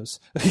need those.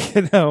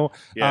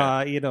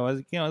 Yeah.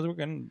 As we're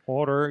getting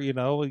older,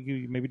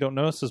 you maybe don't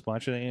notice as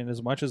much, and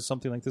as much as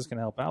something like this can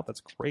help out,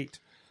 that's great.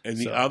 And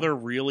the other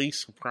really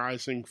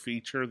surprising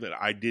feature that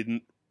I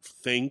didn't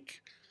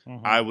think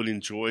I would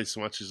enjoy as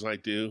much as I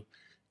do,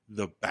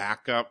 the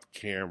backup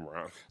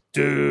camera.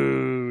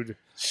 Dude.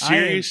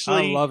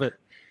 Seriously. I love it.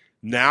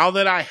 Now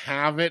that I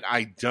have it,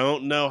 I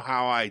don't know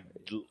how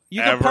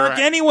you can park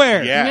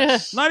anywhere.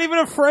 Yes. Not even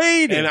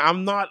afraid. And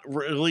I'm not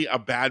really a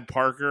bad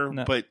parker,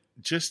 but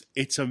just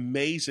it's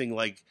amazing.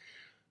 Like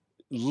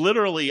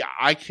literally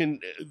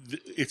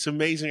it's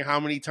amazing how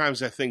many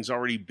times that thing's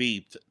already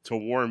beeped to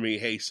warn me,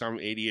 hey, some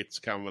idiot's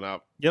coming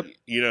up. Yep.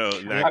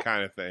 That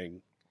kind of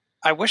thing.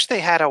 I wish they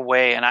had a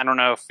way, and I don't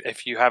know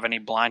if you have any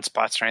blind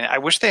spots or anything. I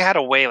wish they had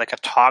a way, like a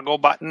toggle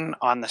button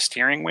on the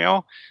steering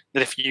wheel,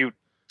 that if you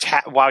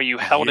while you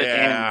held it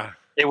in,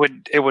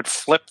 it would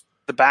flip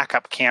the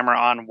backup camera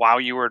on while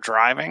you were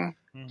driving.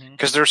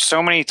 Because there's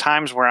so many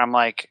times where I'm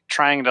like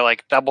trying to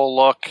like double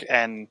look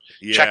and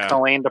check the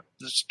lane to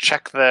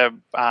check the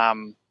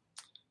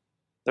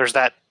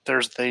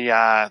there's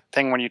the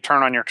thing when you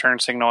turn on your turn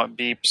signal, it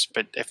beeps,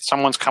 but if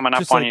someone's coming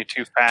up on you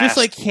too fast, just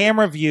like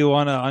camera view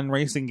on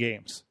racing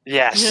games.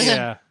 Yes.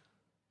 Yeah.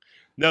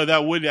 No,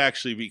 that would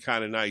actually be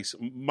kind of nice.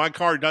 My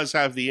car does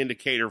have the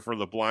indicator for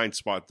the blind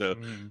spot, though.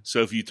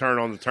 So if you turn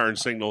on the turn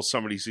signal,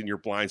 somebody's in your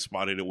blind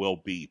spot, and it will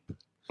beep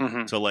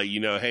to let you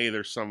know, hey,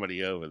 there's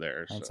somebody over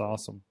there. That's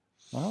awesome.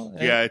 Well,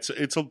 yeah,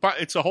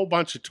 it's a whole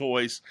bunch of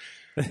toys,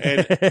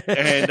 and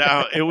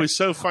it was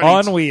so funny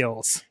on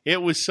wheels.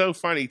 It was so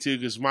funny too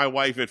because my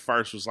wife at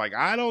first was like,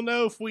 I don't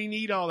know if we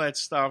need all that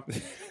stuff,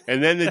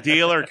 and then the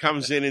dealer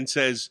comes in and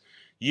says,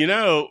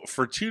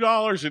 for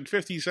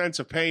 $2.50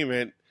 a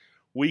payment,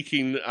 we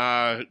can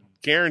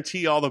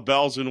guarantee all the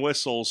bells and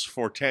whistles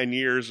for 10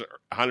 years,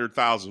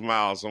 100,000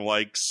 miles. I'm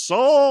like,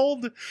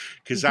 sold,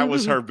 because that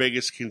was her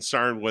biggest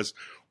concern was,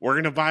 we're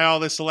going to buy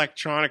all this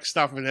electronic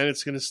stuff and then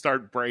it's going to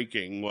start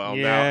breaking. Well,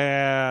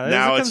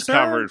 now it's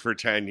covered for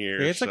 10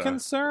 years. It's a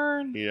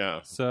concern. Yeah.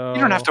 So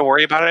you don't have to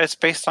worry about it. It's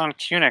based on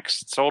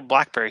QNX. It's old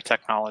BlackBerry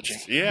technology.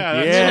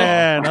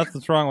 Yeah.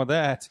 Nothing's wrong with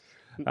that.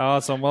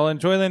 Awesome. Well,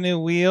 enjoy the new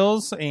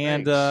wheels.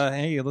 And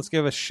hey, let's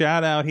give a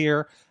shout out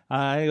here.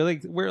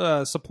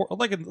 We're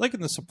liking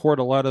to support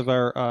a lot of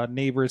our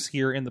neighbors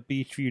here in the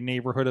Beachview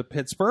neighborhood of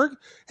Pittsburgh.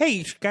 Hey,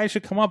 you guys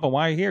should come up, and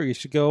while you're here, you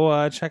should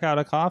go check out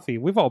a coffee.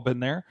 We've all been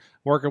there,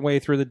 working way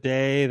through the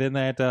day. Then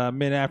that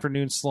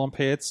mid-afternoon slump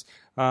hits.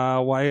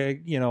 I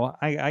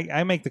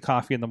make the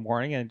coffee in the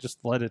morning and just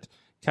let it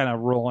kind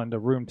of roll into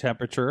room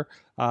temperature.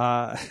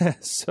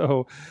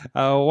 So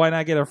why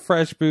not get a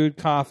fresh brewed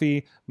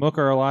coffee,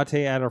 mocha or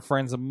latte at our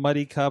friends of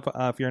Muddy Cup?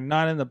 If you're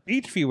not in the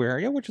Beachview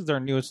area, which is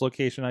our newest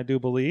location, I do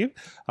believe,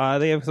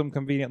 they have some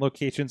convenient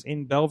locations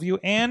in Bellevue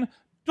and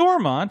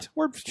Dormont,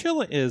 where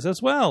Chilla is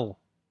as well.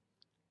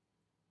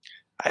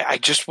 I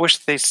just wish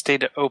they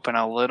stayed open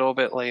a little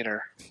bit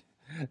later.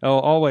 Oh,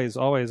 always.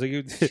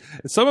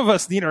 Some of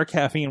us need our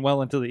caffeine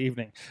well into the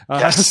evening.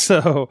 Yes.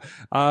 So,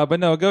 but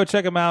no, go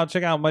check them out.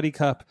 Check out Muddy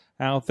Cup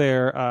out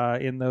there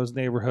in those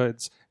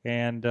neighborhoods,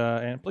 and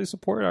please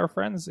support our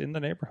friends in the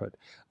neighborhood.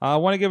 I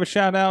want to give a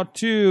shout out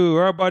to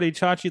our buddy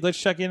Chachi. Let's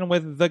check in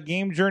with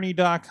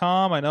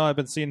thegamejourney.com. I know I've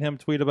been seeing him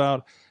tweet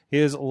about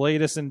his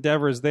latest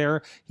endeavors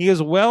there. He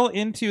is well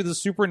into the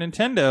Super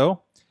Nintendo.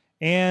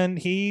 And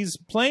he's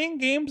playing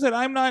games that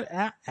I'm not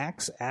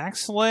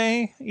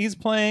actually. He's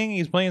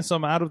playing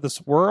some Out of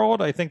This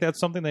World. I think that's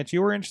something that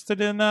you were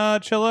interested in,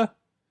 Chilla.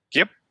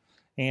 Yep.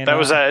 And I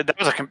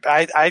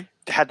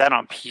had that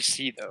on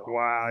PC though.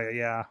 Wow,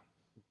 yeah.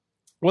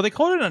 Well, they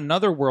called it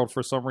Another World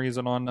for some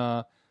reason on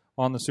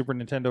the Super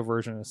Nintendo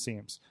version, it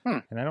seems.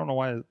 And I don't know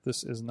why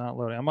this is not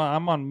loading.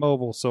 I'm on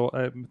mobile, so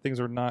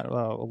things are not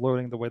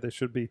loading the way they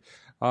should be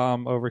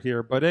over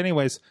here. But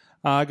anyways,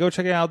 go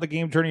check out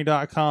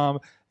thegamejourney.com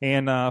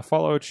and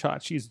follow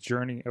Chachi's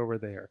journey over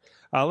there.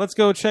 Let's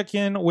go check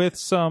in with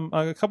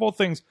a couple of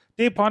things.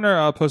 Dave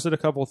Ponder posted a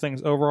couple of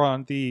things over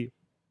on the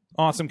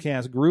Awesome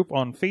Cast group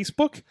on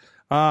Facebook.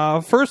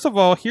 First of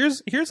all,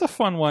 here's a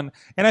fun one,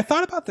 and I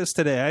thought about this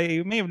today.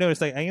 You may have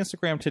noticed I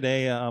Instagrammed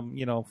today,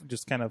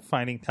 just kind of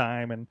finding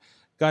time, and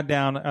got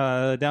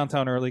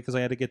downtown early because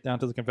I had to get down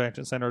to the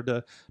convention center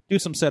to do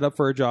some setup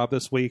for a job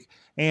this week.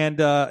 And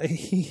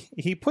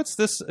he puts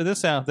this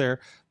out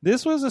there.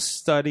 This was a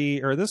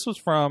study, or this was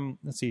from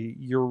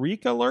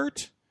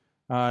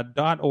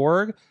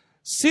EurekAlert.org.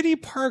 City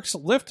parks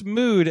lift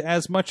mood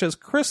as much as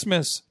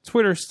Christmas,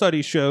 Twitter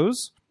study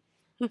shows.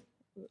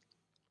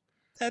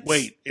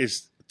 Wait,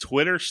 is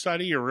Twitter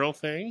study a real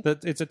thing?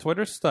 It's a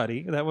Twitter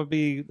study. That would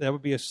be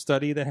a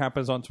study that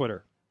happens on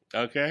Twitter.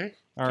 Okay.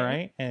 All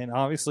right. And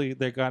obviously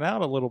they got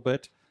out a little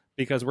bit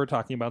because we're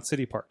talking about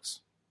city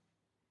parks.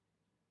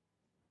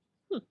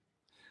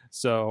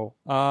 So,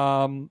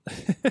 I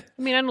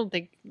mean, I don't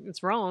think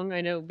it's wrong.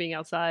 I know being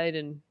outside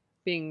and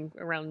being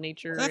around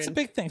nature. That's a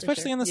big thing,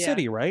 especially in the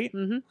city, right?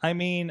 Mm-hmm. I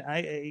mean,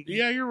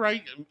 yeah, you're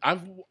right.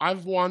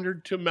 I've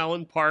wandered to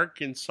Mellon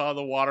Park and saw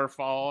the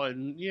waterfall,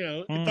 and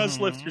it does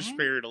lift your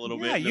spirit a little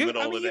bit in the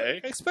middle of the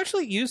day.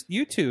 Especially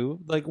you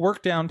two, like,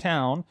 work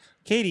downtown.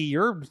 Katie,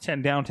 you're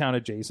downtown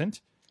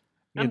adjacent.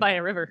 I'm by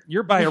a river.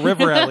 You're by a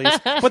river at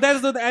least, but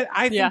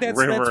I think that's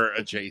river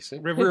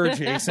adjacent. River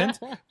adjacent,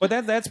 but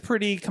that's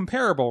pretty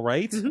comparable,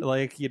 right? Mm-hmm.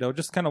 Like,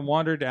 just kind of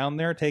wander down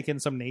there, take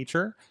in some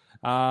nature.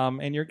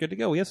 And you're good to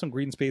go. We have some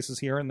green spaces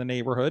here in the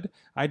neighborhood.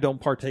 I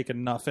don't partake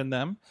enough in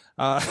them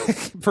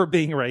for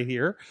being right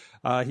here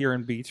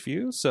in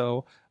Beachview.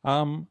 So,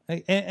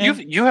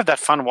 you have that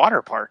fun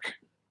water park.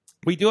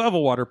 We do have a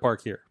water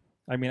park here.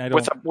 I mean, I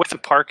don't with a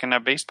park and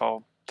a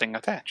baseball thing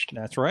attached.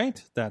 That's right.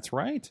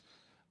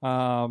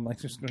 I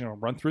just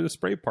run through the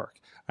spray park.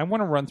 I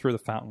want to run through the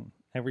fountain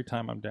every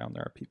time I'm down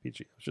there at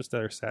PPG. I was just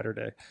there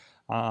Saturday.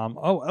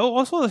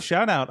 Also a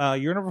shout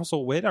out,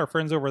 Universal Wit, our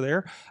friends over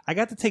there. I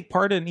got to take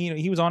part in,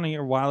 he was on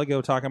here a while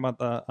ago talking about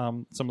the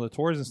some of the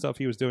tours and stuff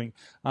he was doing.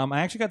 I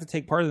actually got to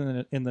take part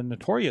in the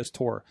Notorious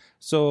tour.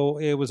 So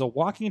it was a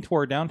walking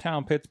tour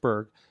downtown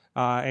Pittsburgh,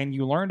 and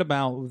you learned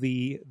about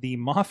the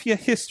mafia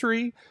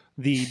history,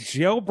 the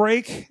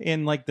jailbreak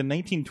in like the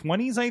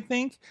 1920s, I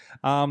think,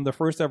 the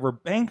first ever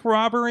bank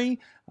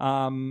robbery.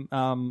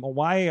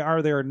 Why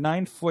are there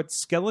 9-foot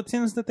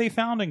skeletons that they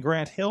found in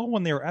Grant Hill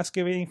when they were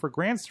excavating for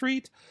Grant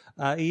Street?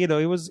 It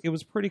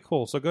was pretty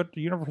cool. So go to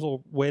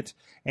Universal Wit,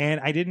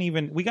 and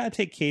we got to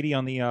take Katie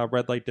on the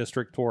Red Light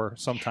District tour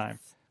sometime.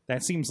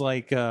 That seems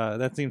like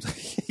yeah,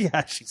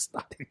 she's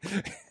nodding.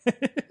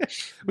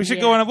 We should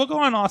go on. We'll go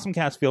on an Awesome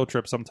Cast field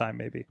trip sometime,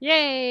 maybe.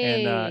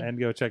 Yay! And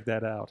go check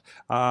that out.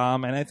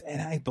 And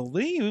I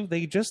believe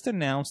they just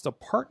announced a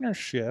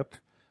partnership.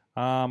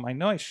 I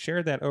know I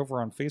shared that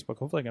over on Facebook.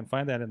 Hopefully, I can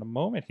find that in a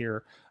moment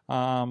here.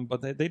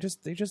 But they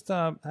just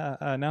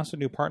announced a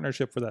new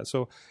partnership for that.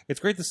 So it's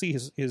great to see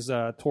his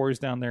tours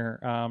down there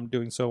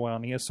doing so well,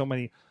 and he has so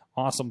many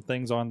awesome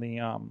things on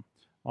the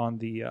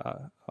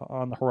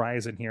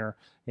horizon here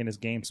in his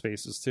game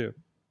spaces too.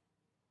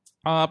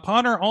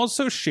 Ponder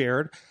also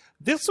shared,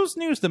 this was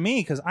news to me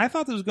because I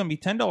thought this was going to be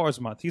 $10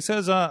 a month. He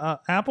says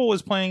Apple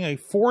is playing a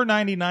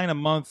 $4.99 a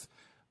month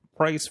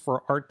price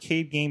for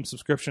arcade game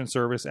subscription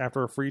service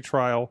after a free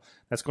trial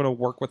that's going to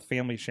work with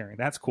family sharing.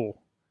 That's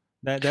cool.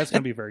 That's going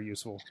to be very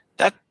useful.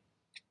 That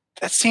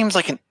seems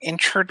like an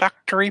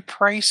introductory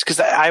price, because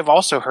I've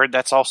also heard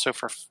that's also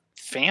for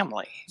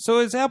family. So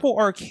it's Apple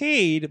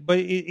Arcade, but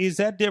is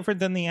that different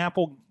than the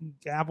Apple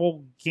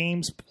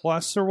Games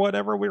Plus or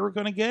whatever we were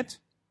going to get?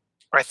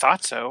 I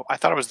thought so. I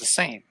thought it was the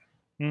same.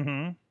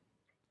 Mm-hmm.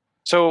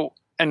 So,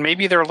 and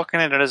maybe they're looking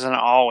at it as an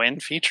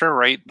all-in feature,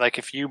 right? Like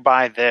if you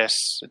buy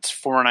this, it's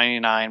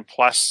 $4.99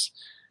 plus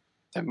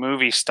the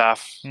movie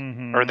stuff,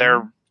 mm-hmm. or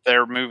their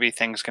movie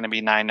thing's going to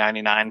be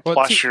 $9.99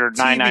 plus your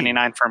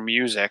 $9.99 for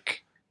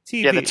music.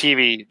 TV. Yeah, the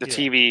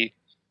TV,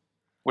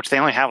 which they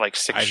only have like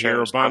 6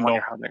 shows. I Hear a Bundle.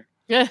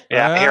 Yeah,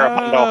 I Hear a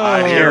Bundle.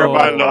 I Hear a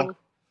Bundle.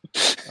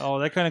 Oh,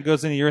 that kind of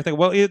goes into your thing.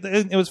 Well,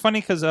 it was funny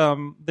because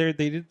they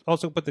did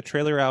also put the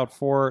trailer out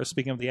for,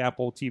 speaking of the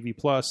Apple TV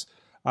Plus,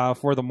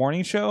 for the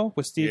morning show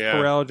with Steve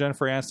Carell,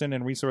 Jennifer Aniston,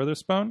 and Reese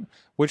Witherspoon,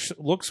 which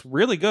looks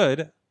really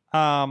good.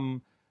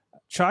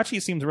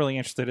 Chachi seems really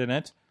interested in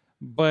it,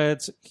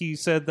 but he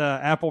said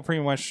Apple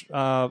pretty much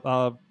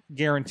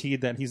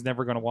guaranteed that he's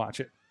never going to watch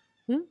it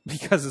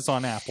because it's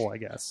on Apple, I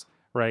guess,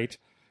 right?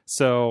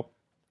 So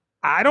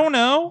I don't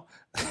know.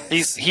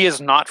 He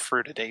is not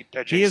fruit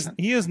adjacent.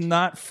 He is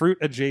not fruit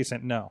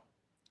adjacent. No,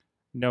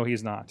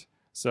 he's not.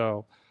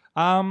 So,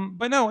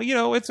 but no,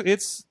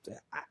 it's.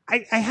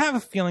 I have a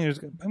feeling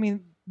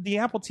the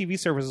Apple TV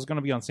service is going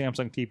to be on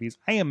Samsung TVs.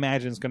 I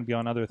imagine it's going to be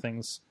on other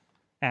things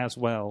as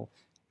well.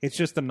 It's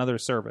just another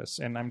service,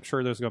 and I'm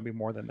sure there's going to be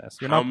more than this.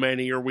 How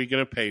many are we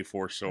going to pay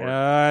for, Sword?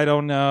 I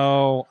don't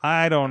know.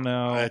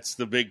 That's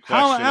the big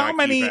question.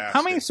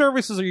 How many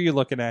services are you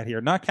looking at here?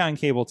 Not counting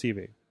cable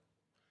TV.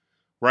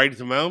 Right at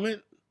the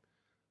moment,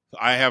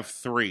 I have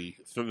 3.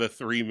 The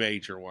 3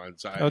 major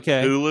ones. I have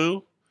Okay.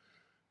 Hulu,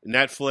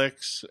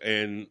 Netflix,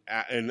 and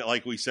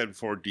like we said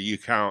before, do you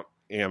count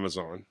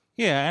Amazon?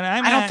 Yeah, and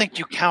I don't think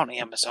you count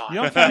Amazon. You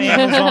don't count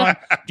Amazon.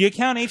 Do you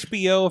count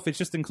HBO if it's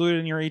just included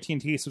in your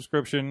AT&T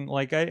subscription?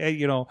 Like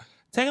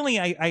technically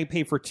I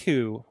pay for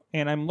 2,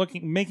 and I'm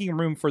making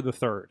room for the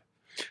 3rd.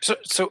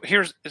 So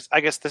here's,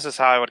 I guess this is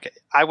how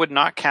I would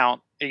not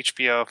count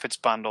HBO if it's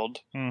bundled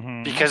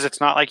because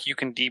it's not like you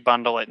can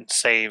debundle it and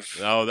save.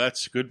 Oh,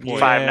 that's a good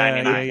point.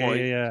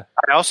 $5.99. Yeah.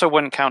 I also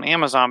wouldn't count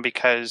Amazon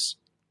because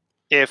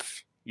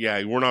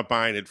we're not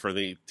buying it for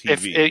the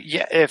TV.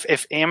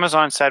 If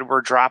Amazon said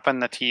we're dropping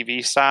the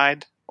TV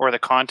side or the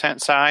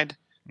content side,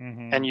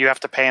 and you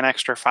have to pay an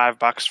extra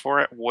 $5 for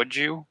it, would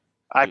you?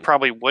 I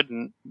probably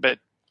wouldn't. But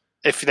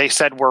if they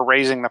said we're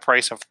raising the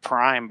price of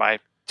Prime by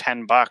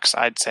 $10,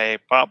 I'd say,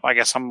 well, I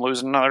guess I'm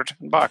losing another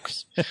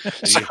 $10.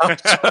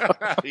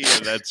 Yeah,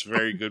 that's a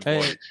very good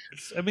point.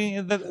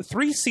 The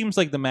 3 seems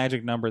like the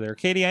magic number there,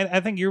 Katie. I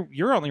think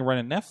you're only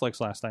running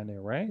Netflix last I knew,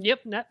 right?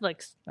 Yep,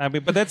 Netflix.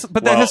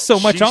 That has so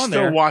much on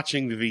there. Still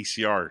watching the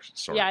VCR.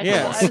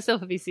 I still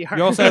have a VCR.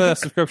 You also have a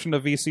subscription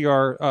to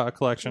VCR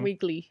collection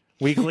weekly.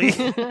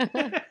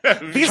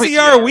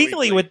 VCR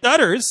weekly with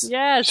Dutters.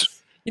 Yes.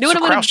 You know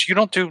what? Kraus, you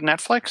don't do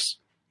Netflix?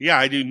 Yeah,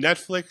 I do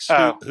Netflix,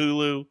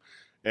 Hulu,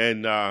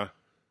 and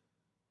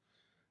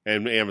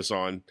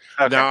Amazon.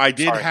 Okay, now, I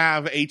did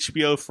have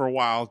HBO for a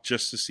while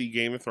just to see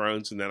Game of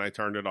Thrones, and then I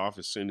turned it off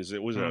as soon as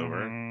it was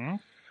over.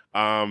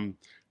 And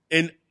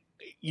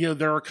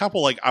there are a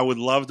couple, like, I would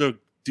love to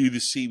do the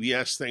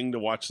CBS thing to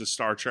watch the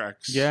Star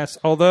Treks. Yes,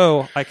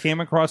 although I came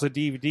across a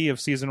DVD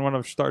of season 1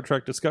 of Star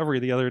Trek Discovery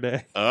the other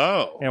day.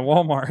 Oh. In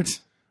Walmart.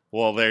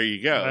 Well, there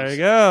you go. There you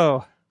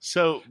go.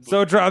 So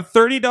drop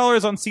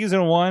 $30 on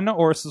season 1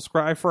 or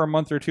subscribe for a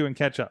month or 2 and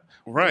catch up.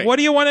 Right. What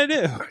do you want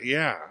to do?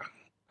 Yeah.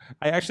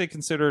 I actually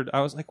considered,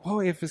 I was like,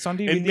 whoa, if it's on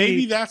DVD. And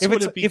maybe that's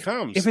what it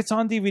becomes. If it's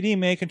on DVD,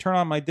 maybe I can turn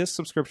on my disc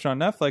subscription on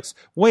Netflix.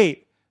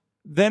 Wait,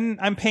 then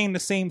I'm paying the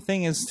same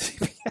thing as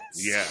CBS.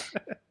 Yeah.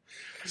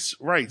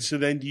 Right. So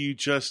then do you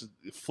just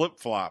flip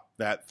flop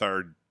that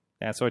third?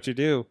 That's what you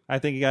do. I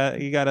think you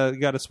got to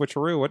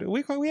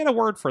switcheroo. We had a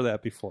word for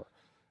that before,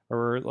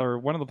 or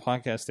one of the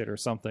podcasts did or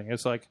something.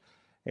 It's like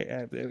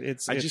I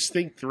just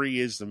think 3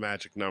 is the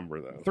magic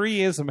number, though.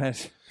 3 is the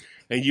magic.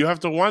 And you have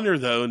to wonder,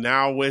 though,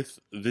 now with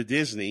the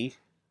Disney,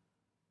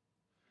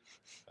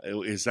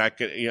 is that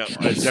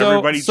is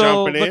everybody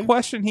jumping in? The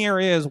question here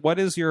is, what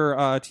is your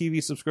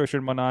TV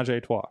subscription menage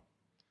a trois?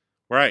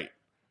 Right.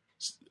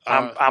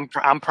 I'm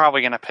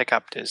probably going to pick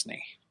up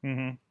Disney.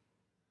 Mm-hmm.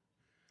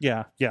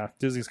 Yeah,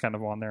 Disney's kind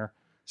of on there.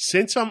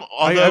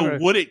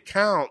 Would it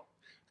count?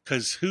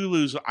 Because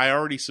I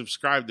already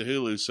subscribed to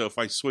Hulu, so if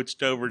I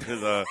switched over to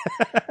the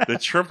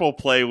triple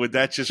play, would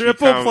that just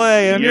triple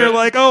play? And you're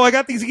like, oh, I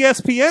got these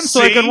ESPN,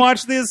 so I can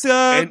watch these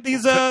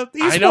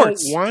esports. I don't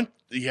want.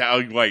 Yeah,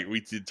 wait,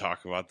 we did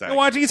talk about that. I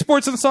watch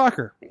esports and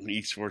soccer.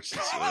 Esports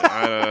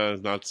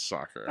is not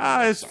soccer.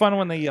 It's fun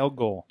when they yell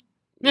goal.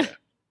 Yeah.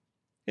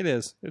 It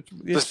is.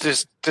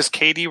 Does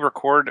Katie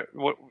record?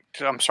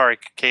 I'm sorry,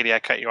 Katie, I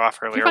cut you off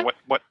earlier.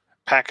 What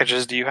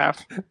packages do you have?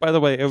 By the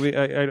way,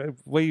 the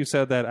way you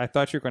said that, I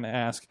thought you were going to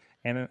ask,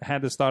 and it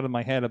had this thought in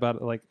my head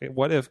about, like,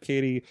 what if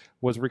Katie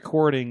was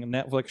recording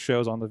Netflix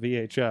shows on the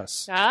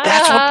VHS?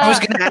 That's what I was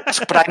going to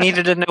ask, but I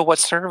needed to know what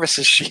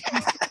services she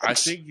has. I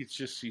think it's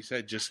she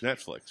said just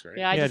Netflix, right?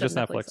 Yeah, just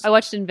Netflix. I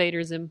watched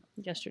Invader Zim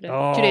yesterday,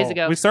 2 days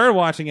ago. We started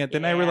watching it,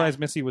 then I realized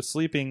Missy was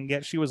sleeping,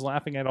 yet she was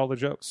laughing at all the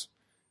jokes.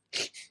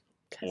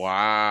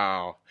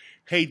 Wow.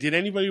 Hey, did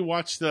anybody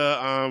watch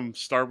the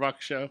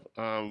Starbuck show?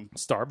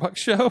 Starbuck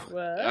show?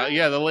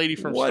 Yeah, the lady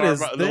from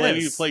Starbuck. The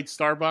lady who played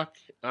Starbuck.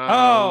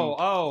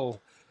 I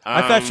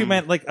thought you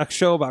meant like a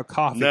show about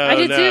coffee. No, I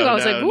did too. I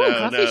was like, ooh,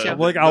 coffee show.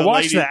 Like, I'll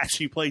watch that.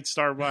 She played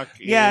Starbuck.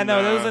 Yeah,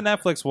 that was a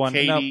Netflix one.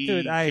 Katie, no,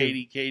 dude,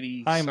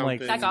 Katie. I'm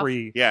something. like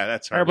 3. Yeah,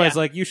 that's her. Everybody's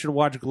like, you should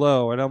watch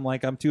Glow, and I'm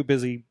like, I'm too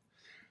busy.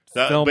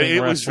 But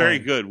it was very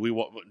good.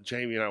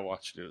 Jamie and I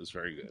watched it. It was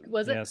very good.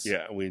 Was it? Yes.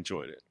 Yeah, we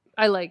enjoyed it.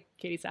 I like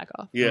Katie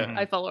Sackhoff. Yeah.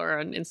 I follow her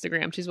on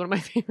Instagram. She's one of my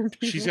favorite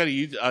people. She's got a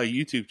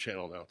YouTube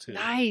channel now, too.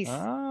 Nice.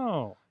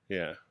 Oh.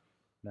 Yeah.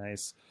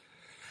 Nice.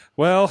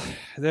 Well,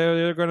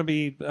 they're going to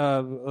be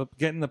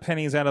getting the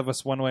pennies out of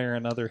us one way or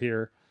another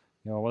here.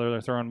 Whether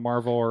they're throwing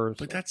Marvel or...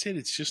 But that's it.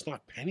 It's just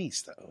not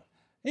pennies, though.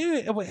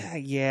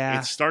 Yeah.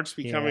 It starts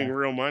becoming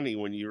real money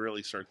when you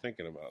really start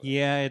thinking about it.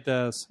 Yeah, it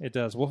does. It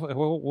does.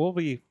 We'll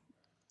be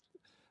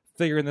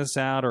figuring this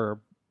out or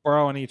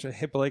borrowing each a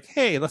hip, like,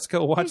 hey, let's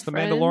go watch The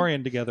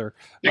Mandalorian together.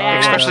 Yeah,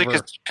 especially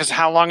because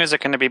how long is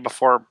it going to be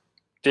before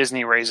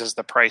Disney raises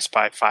the price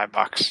by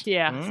 $5?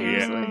 Yeah,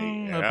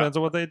 seriously. Depends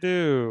on what they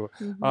do.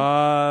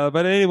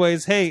 But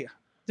anyways, hey.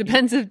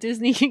 Depends if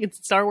Disney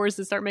gets Star Wars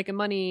to start making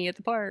money at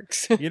the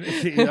parks. I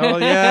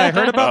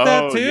heard about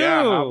that too.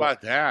 Yeah, how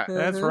about that?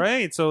 That's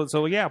right. So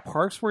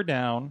parks were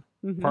down.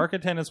 Park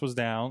attendance was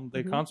down.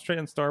 They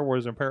concentrated on Star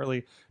Wars and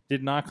apparently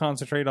did not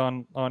concentrate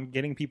on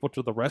getting people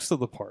to the rest of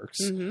the parks.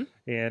 And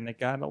it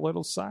got a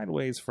little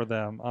sideways for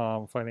them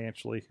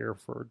financially here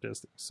for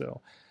Disney.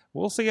 So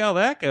we'll see how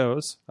that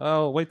goes.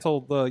 I'll wait till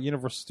the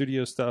Universal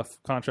Studios stuff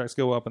contracts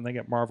go up and they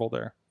get Marvel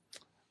there.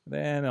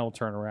 Then it'll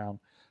turn around.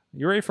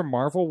 You ready for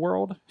Marvel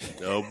World?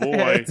 Oh,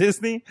 boy.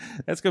 Disney?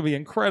 That's going to be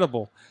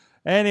incredible.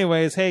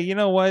 Anyways, hey, you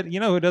know what? You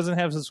know who doesn't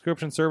have a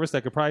subscription service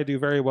that could probably do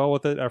very well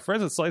with it? Our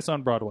friends at Slice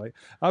on Broadway.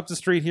 Up the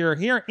street here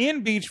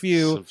in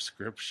Beachview.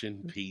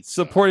 Subscription pizza.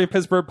 Supporting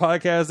Pittsburgh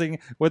podcasting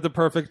with the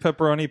perfect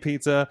pepperoni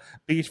pizza.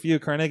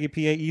 Beachview, Carnegie, PA,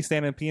 East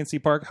End, and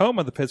PNC Park, home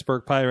of the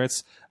Pittsburgh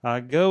Pirates.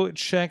 Go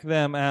check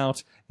them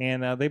out.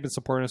 And they've been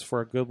supporting us for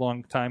a good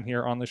long time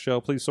here on the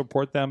show. Please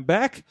support them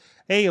back.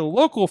 A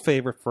local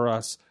favorite for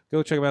us.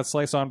 Go check them out,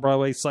 Slice on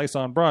Broadway,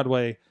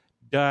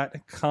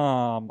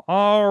 sliceonbroadway.com.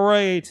 All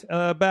right,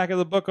 back of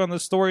the book on the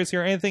stories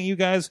here. Anything you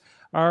guys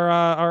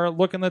are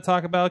looking to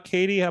talk about?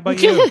 Katie, how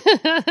about you?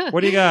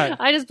 What do you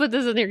got? I just put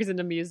this in here because it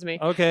amused me.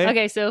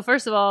 Okay, so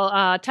first of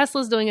all,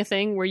 Tesla's doing a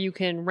thing where you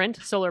can rent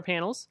solar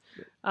panels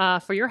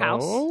for your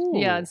house.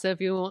 Yeah, and so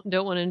if you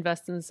don't want to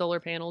invest in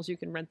solar panels, you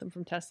can rent them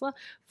from Tesla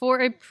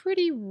for a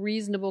pretty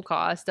reasonable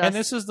cost. And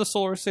this is the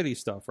Solar City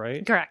stuff,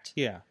 right? Correct.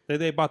 Yeah,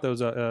 they bought those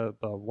a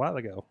while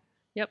ago.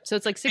 Yep. So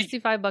it's like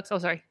 $65. Oh,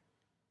 sorry.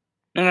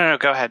 No,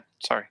 go ahead.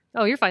 Sorry.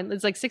 Oh, you're fine.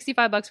 It's like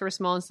 $65 for a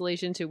small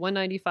installation to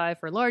 $195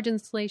 for large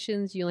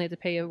installations. You only have to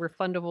pay a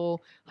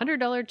refundable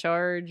 $100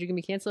 charge. You can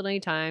be canceled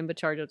anytime, but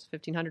charge up to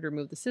 $1,500 to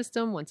remove the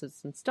system once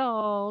it's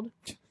installed.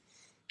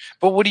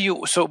 But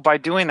so by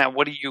doing that,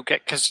 what do you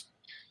get? Because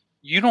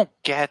you don't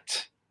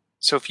get,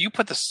 so if you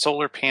put the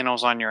solar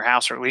panels on your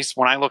house, or at least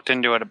when I looked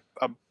into it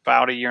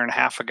about a year and a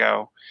half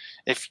ago,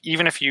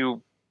 even if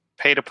you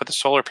pay to put the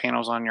solar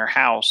panels on your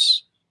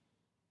house,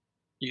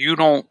 you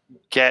don't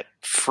get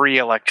free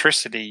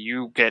electricity.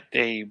 You get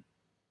a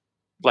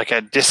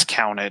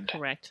discounted.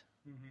 Correct.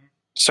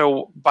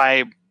 So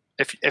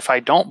if I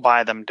don't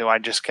buy them, do I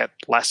just get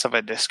less of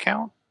a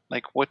discount?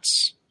 Like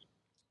what's?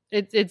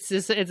 It's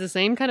the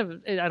same kind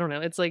of. I don't know.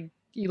 It's like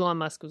Elon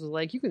Musk was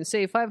like, you can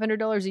save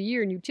 $500 a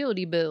year in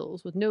utility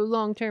bills with no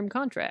long-term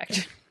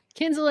contract.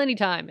 Cancel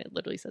anytime. It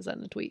literally says that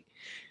in the tweet.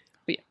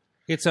 But yeah,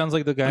 it sounds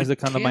like the guys that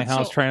come to my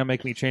house trying to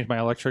make me change my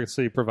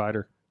electricity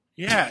provider.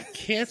 Yeah,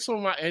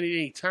 cancel at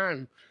any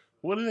time.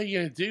 What are they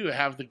going to do?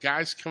 Have the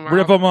guys come out?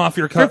 Rip them off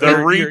your car. The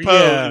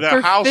repo, the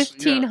for house.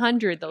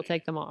 $1,500, they'll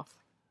take them off.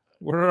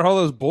 Where are all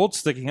those bolts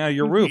sticking out of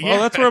your roof? Yeah.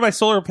 Oh, that's where my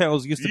solar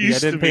panels used to be. I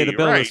didn't pay the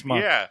bill this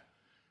month. Yeah.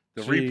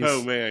 The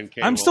repo man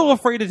came I'm still along.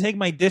 afraid to take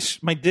my dish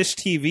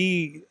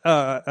TV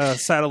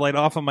satellite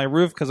off of my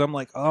roof because I'm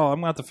like, I'm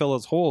going to have to fill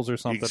those holes or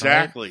something.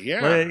 Exactly,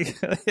 right?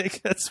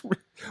 That's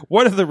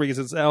one of the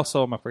reasons.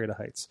 Also, I'm afraid of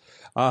heights.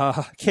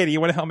 Katie,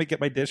 you want to help me get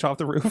my dish off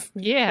the roof?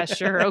 Yeah,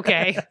 sure.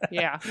 Okay.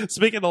 Yeah.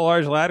 Speaking of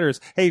large ladders,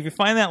 hey, if you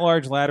find that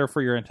large ladder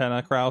for your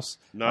antenna, Kraus,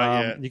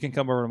 Not yet. You can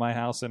come over to my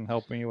house and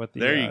help me with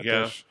the There you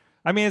go. dish.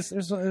 I mean,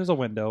 there's a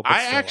window. But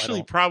I still,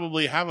 actually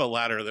probably have a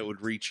ladder that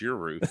would reach your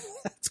roof.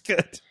 That's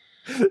good.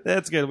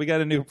 That's good. We got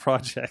a new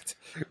project.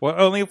 Well,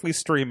 only if we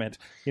stream it.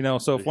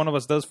 So if one of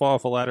us does fall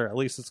off a ladder, at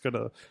least it's going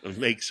to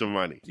make some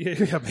money.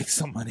 Yeah, make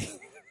some money.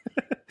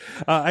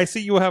 I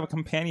see you have a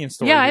companion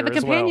story. Yeah, I have a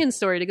companion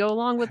story to go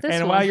along with this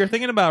and one. while you're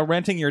thinking about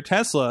renting your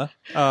Tesla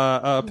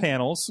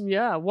panels.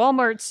 Yeah,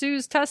 Walmart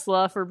sues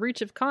Tesla for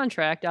breach of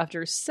contract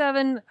after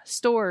 7 of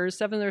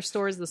their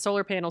stores, the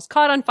solar panels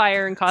caught on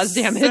fire and caused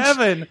damage.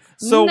 7.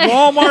 So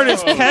Walmart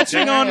is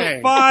catching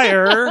on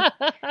fire.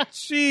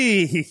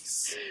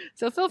 Jeez.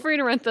 So feel free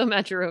to rent them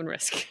at your own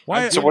risk.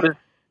 Why? So what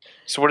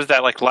is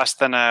that, like less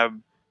than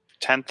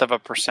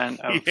 0.1%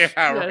 of?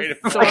 Yeah, right.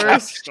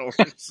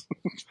 Stores.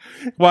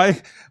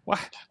 Why? Well,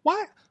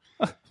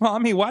 I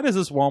mean, why does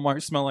this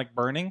Walmart smell like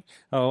burning?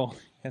 Oh,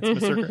 that's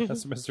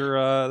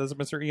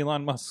Mr.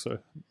 Elon Musk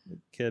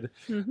kid.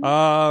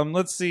 Mm-hmm.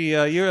 Let's see.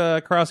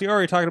 Cross, you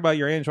already talked about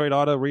your Android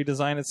Auto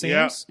redesign, it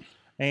seems. Yep.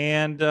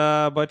 And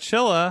but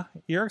Chilla,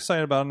 you're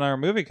excited about another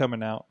movie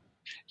coming out.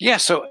 Yeah,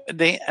 so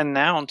they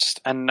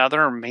announced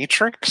another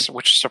Matrix,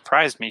 which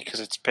surprised me because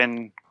it's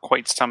been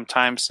quite some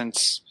time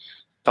since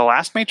the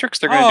last Matrix.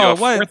 They're going to do a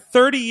what? fourth.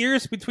 30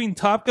 years between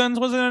Top Guns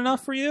wasn't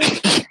enough for you?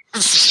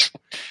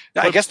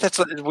 I guess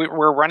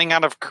we're running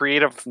out of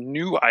creative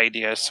new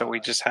ideas, so we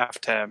just have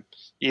to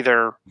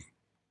either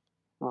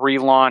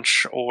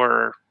relaunch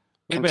or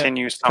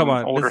continue some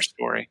older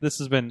story. This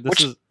has been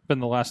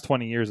the last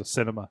 20 years of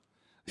cinema.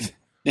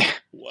 Yeah.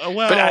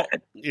 Well,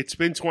 it's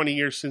been 20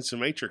 years since The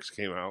Matrix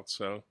came out,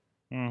 so.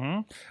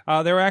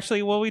 Mm-hmm. They were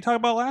actually, we talked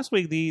about last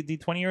week, the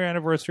 20-year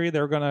anniversary.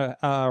 They're going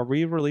to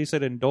re-release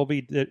it in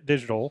Dolby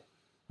Digital,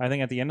 I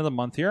think, at the end of the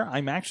month here.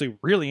 I'm actually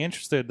really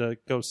interested to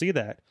go see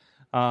that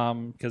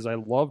because I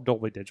love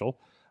Dolby Digital.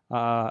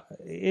 I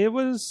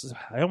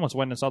almost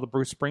went and saw the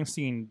Bruce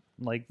Springsteen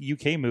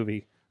UK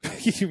movie.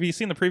 Have you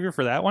seen the preview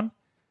for that one?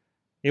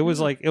 It was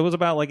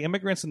about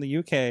immigrants in the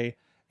UK.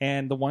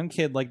 And the one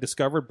kid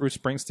discovered Bruce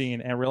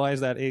Springsteen and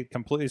realized that it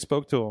completely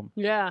spoke to him.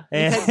 Yeah,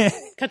 and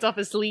cuts off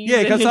his sleeves.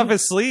 Yeah, it cuts off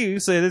his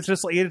sleeves. And it's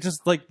just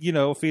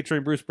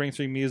featuring Bruce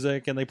Springsteen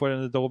music, and they put it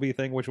in the Dolby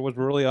thing, which was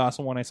really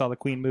awesome when I saw the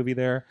Queen movie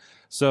there.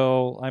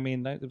 So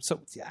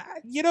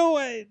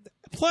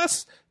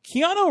plus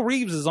Keanu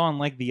Reeves is on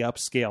the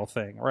upscale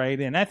thing, right?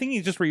 And I think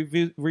he's just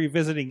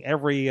revisiting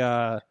every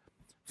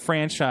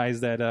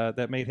franchise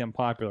that made him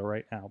popular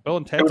right now. Bill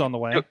and Ted's on the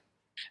way.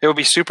 It would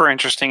be super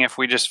interesting if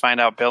we just find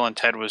out Bill and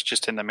Ted was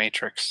just in The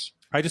Matrix.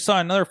 I just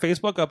saw another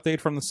Facebook update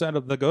from the set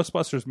of the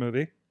Ghostbusters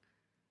movie.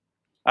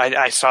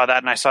 I saw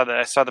that, and I saw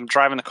them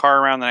driving the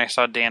car around, and I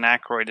saw Dan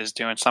Aykroyd is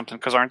doing something,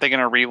 because aren't they going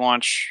to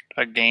relaunch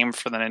a game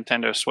for the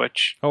Nintendo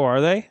Switch? Oh,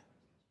 are they?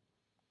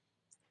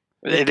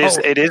 It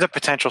is a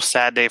potential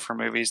sad day for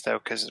movies, though,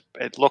 because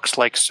it looks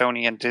like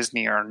Sony and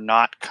Disney are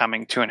not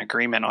coming to an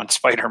agreement on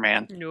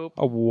Spider-Man. Nope.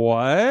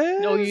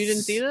 What? No, you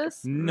didn't see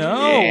this?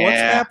 No, yeah.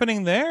 What's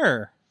happening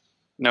there?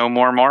 No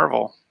more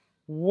Marvel.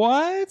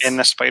 What? In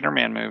the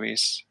Spider-Man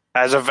movies.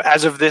 As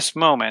of this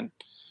moment,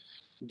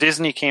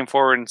 Disney came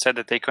forward and said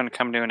that they couldn't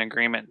come to an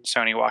agreement.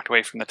 Sony walked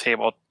away from the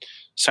table.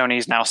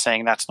 Sony's now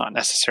saying that's not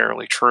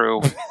necessarily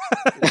true. Whoa,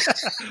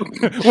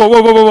 wait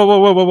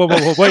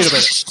a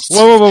minute.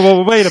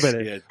 Whoa, wait a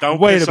minute. Yeah, don't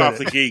piss off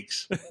the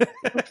geeks.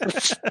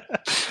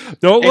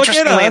 Don't look at us.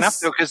 Interestingly enough,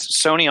 though, because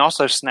Sony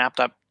also snapped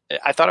up.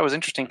 I thought it was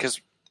interesting because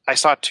I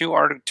saw two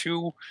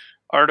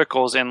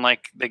articles in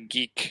the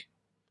geek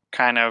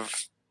kind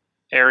of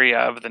area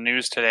of the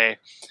news today,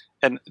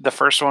 and the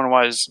first one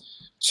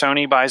was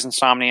Sony buys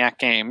Insomniac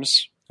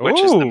Games, which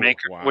is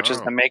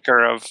the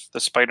maker of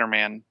the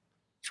Spider-Man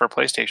for a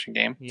PlayStation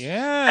game.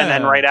 Yeah, and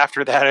then right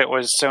after that, it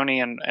was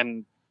Sony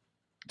and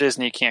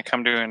Disney can't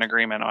come to an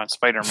agreement on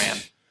Spider-Man.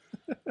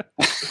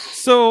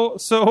 So,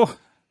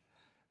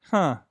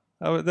 huh?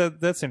 Oh,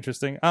 that's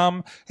interesting.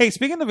 Hey,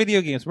 speaking of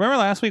video games, remember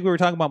last week we were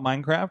talking about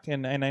Minecraft,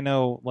 and I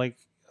know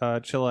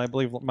Chilla, I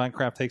believe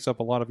Minecraft takes up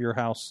a lot of your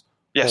house.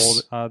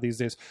 Yes. These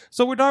days.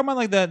 So we're talking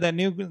about that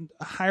new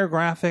higher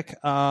graphic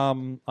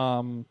patch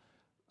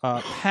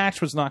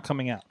was not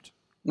coming out.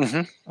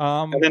 Mm-hmm.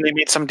 And then they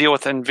made some deal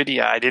with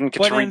NVIDIA. I didn't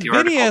get to read the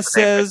article. NVIDIA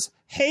says,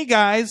 "Hey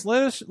guys,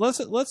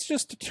 let's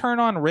just turn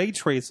on ray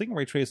tracing.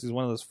 Ray tracing is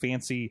one of those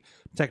fancy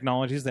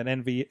technologies that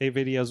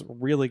NVIDIA is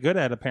really good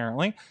at,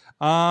 apparently.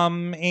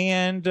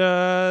 And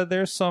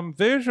there's some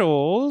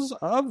visuals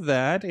of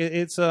that.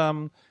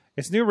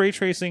 It's new ray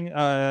tracing.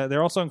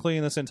 They're also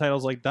including this in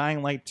titles like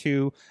Dying Light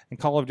 2 and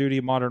Call of Duty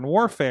Modern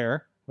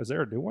Warfare. Was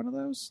there a new one of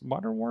those?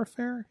 Modern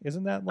Warfare?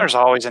 Isn't that there's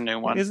always a new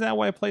one? Isn't that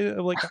why I played it?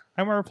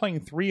 I remember playing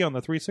 3 on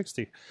the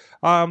 360.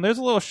 There's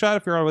a little shot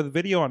if you're on with a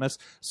video on this.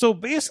 So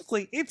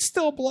basically, it's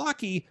still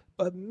blocky,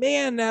 but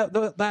man,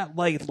 that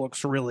light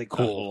looks really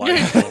cool. The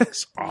light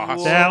looks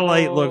awesome. That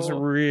light looks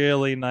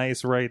really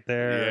nice right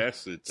there.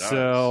 Yes, it does.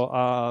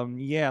 So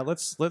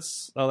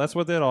let's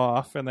with it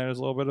off, and there's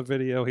a little bit of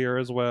video here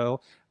as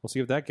well. We'll see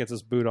if that gets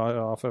us booed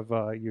off of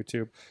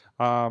YouTube.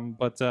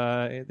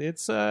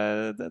 It's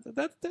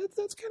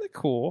that's kind of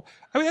cool.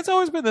 I mean, that's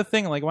always been the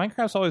thing.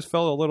 Minecraft's always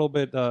felt a little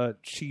bit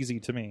cheesy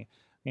to me,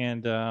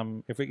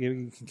 and if we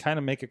can kind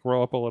of make it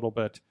grow up a little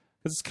bit,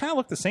 because it's kind of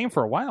looked the same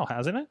for a while,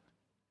 hasn't it?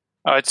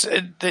 Oh,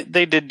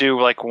 they did do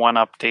one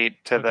update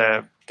to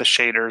the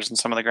shaders and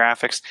some of the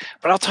graphics,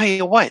 but I'll tell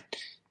you what,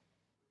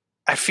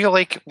 I feel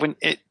like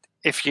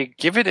if you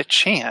give it a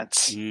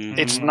chance,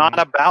 it's not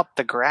about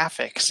the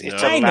graphics.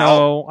 I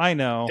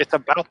know. It's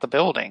about the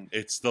building.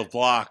 It's the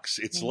blocks.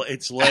 It's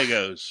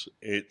Legos.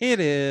 It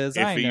is.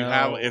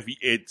 If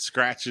it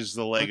scratches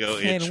the Lego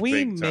itch, can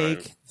we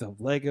make the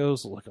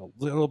Legos look a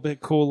little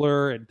bit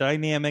cooler and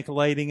dynamic,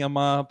 lighting them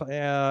up?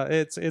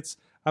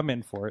 I'm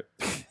in for it.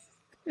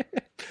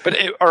 But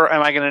or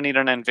am I going to need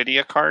an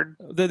NVIDIA card?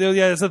 Yeah,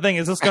 that's the thing.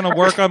 Is this going to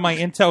work on my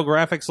Intel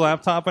graphics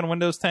laptop in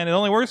Windows 10? It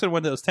only works in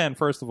Windows 10,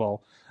 first of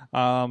all,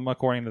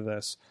 according to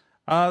this.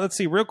 Let's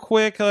see, real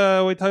quick. We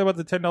talked about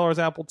the $10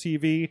 Apple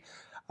TV.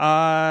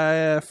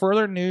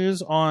 Further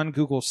news on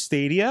Google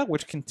Stadia,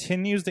 which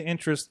continues to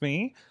interest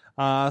me.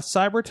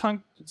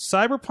 Cyberpunk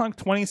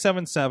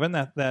 2077.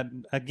 That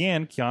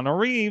again, Keanu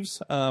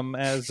Reeves,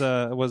 as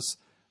was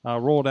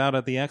rolled out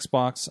at the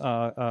Xbox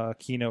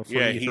keynote for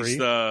E3.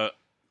 He's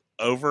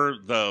over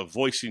the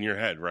voice in your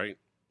head, right?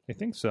 I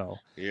think so.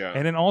 Yeah.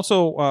 And then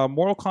also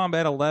Mortal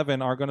Kombat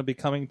 11 are going to be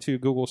coming to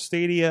Google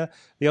Stadia.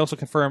 They also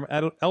confirm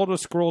Elder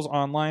Scrolls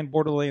Online,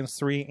 Borderlands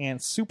 3, and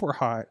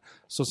Superhot.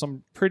 So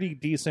some pretty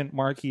decent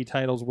marquee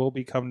titles will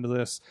be coming to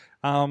this.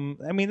 I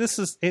mean, this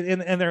is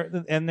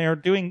and they're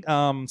doing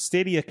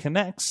Stadia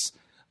Connects.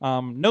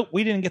 Nope,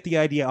 we didn't get the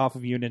idea off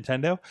of you,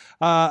 Nintendo.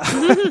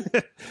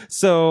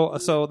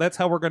 So that's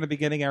how we're going to be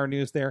getting our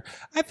news there.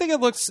 I think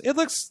it looks.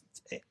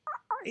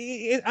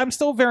 I'm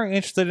still very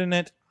interested in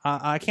it.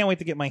 I can't wait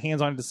to get my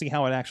hands on it to see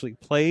how it actually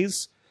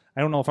plays.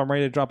 I don't know if I'm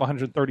ready to drop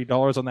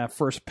 $130 on that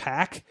first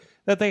pack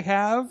that they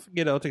have,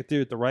 to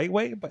do it the right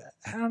way. But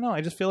I don't know.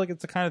 I just feel like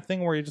it's the kind of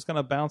thing where you're just going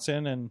to bounce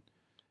in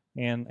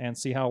and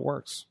see how it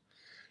works.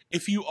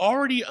 If you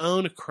already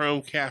own a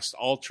Chromecast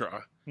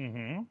Ultra,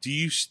 do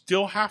you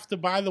still have to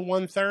buy the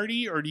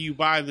 130, or do you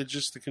buy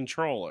just the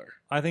controller?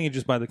 I think you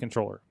just buy the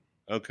controller.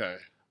 Okay.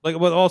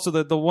 But also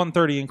the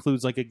 130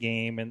 includes like a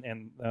game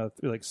and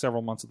like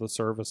several months of the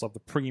service of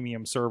the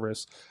premium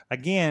service.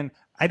 Again,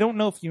 I don't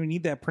know if you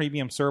need that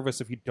premium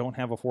service if you don't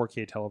have a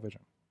 4K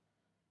television.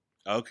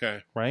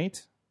 Okay. Right?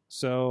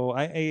 So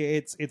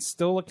it's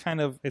still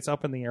it's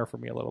up in the air for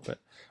me a little bit.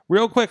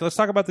 Real quick, let's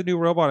talk about the new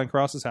robot in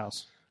Cross's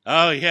house.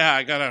 Oh yeah,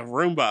 I got a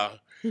Roomba.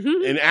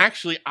 And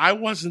actually, I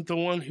wasn't the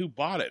one who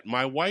bought it.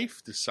 My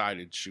wife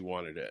decided she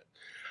wanted it.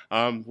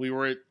 We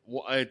were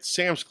at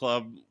Sam's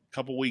Club a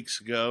couple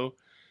weeks ago.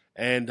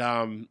 And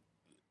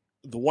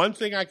the one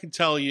thing I can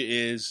tell you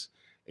is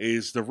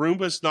the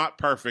Roomba's not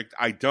perfect.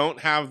 I don't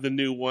have the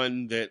new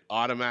one that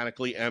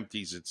automatically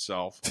empties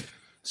itself.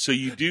 So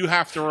you do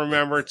have to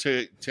remember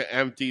to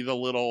empty the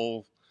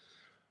little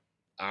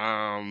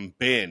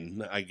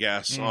bin, I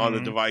guess, on the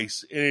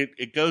device. And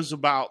it goes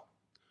about,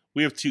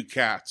 we have 2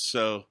 cats,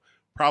 so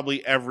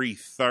probably every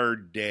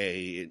 3rd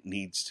day it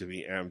needs to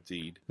be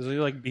emptied. Does it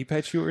like beep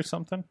at you or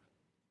something?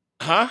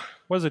 Huh?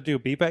 What does it do?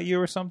 Beep at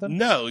you or something?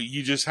 No,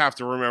 you just have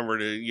to remember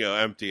to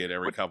empty it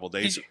every couple of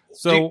days.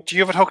 Do you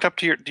have it hooked up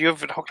to Do you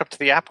have it hooked up to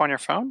the app on your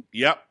phone?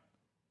 Yep.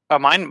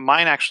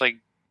 Mine actually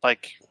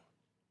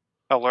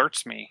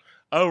alerts me.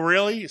 Oh,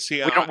 really?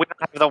 See,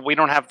 we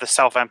don't have the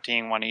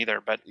self-emptying one either,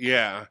 but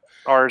yeah,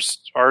 ours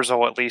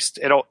will at least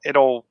it'll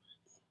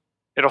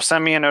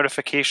send me a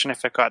notification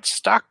if it got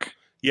stuck.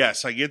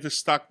 Yes, I get the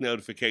stuck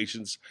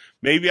notifications.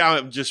 Maybe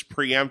I'm just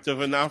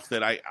preemptive enough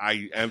that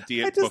I empty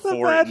it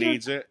before it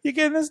needs it. You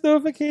get this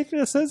notification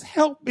that says,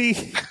 "Help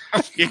me."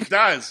 It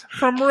does.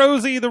 From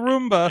Rosie the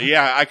Roomba.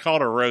 Yeah, I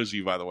called her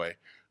Rosie, by the way.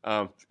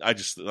 I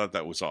just thought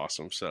that was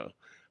awesome. So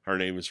her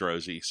name is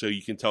Rosie. So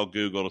you can tell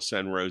Google to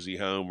send Rosie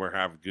home or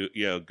have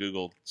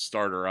Google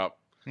start her up,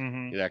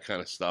 that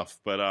kind of stuff.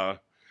 But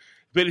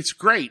it's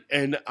great.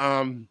 And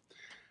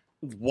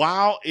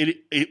while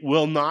it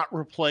will not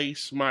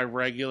replace my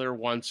regular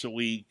once a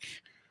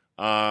week,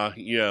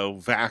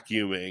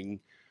 vacuuming,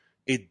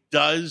 it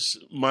does.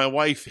 My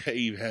wife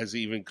has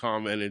even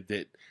commented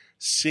that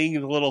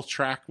seeing the little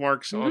track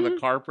marks on the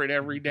carpet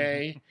every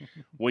day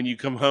when you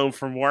come home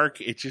from work,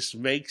 it just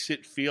makes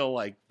it feel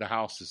like the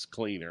house is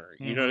cleaner.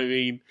 You know what I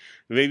mean?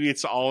 Maybe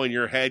it's all in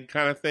your head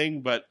kind of thing,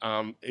 but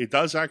it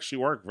does actually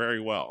work very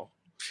well.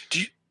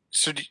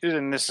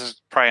 And this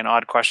is probably an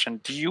odd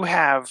question. Do you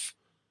have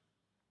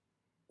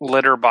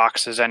litter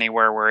boxes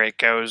anywhere where it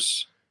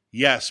goes?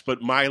 Yes,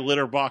 but my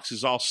litter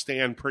boxes all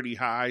stand pretty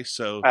high,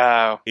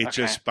 so it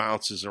just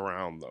bounces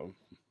around them.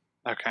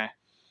 Okay.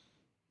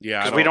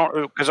 Yeah,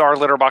 because our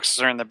litter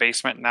boxes are in the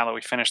basement. Now that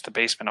we finished the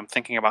basement, I'm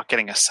thinking about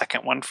getting a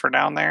second one for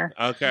down there.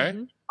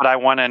 Okay. But I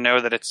want to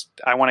know that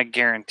I want to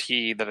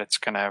guarantee that it's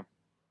going to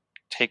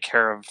take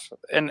care of,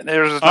 and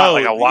there's not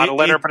a lot of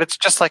litter, but it's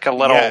just like a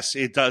little. Yes,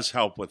 it does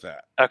help with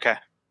that. Okay.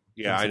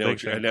 Yeah, I know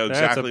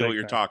exactly what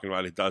you're talking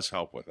about. It does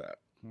help with that.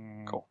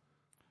 Cool.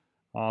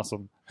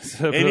 Awesome.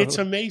 And it's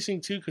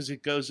amazing too because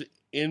it goes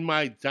in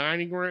my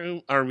dining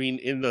room. I mean,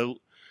 in the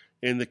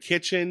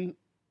kitchen,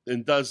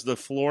 and does the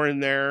floor in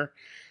there,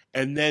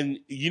 and then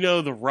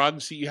the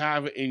rugs that you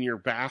have in your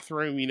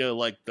bathroom.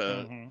 Like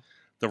the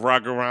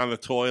rug around the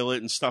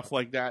toilet and stuff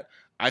like that.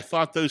 I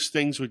thought those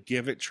things would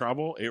give it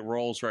trouble. It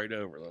rolls right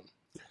over them.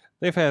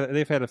 They've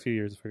had a few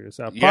years to figure this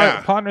out.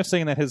 Yeah. Partner's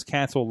saying that his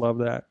cats will love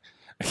that.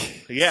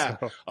 Yeah.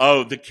 So.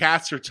 Oh, the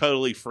cats are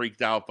totally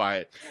freaked out by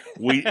it.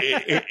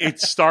 It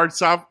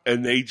starts up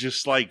and they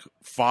just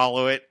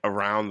follow it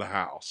around the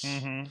house.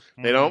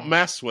 They don't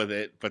mess with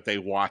it, but they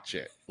watch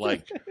it.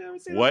 Like,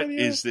 what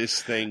is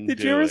this thing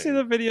Did you ever see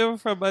the video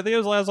from, I think it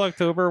was last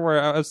October,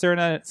 where I was staying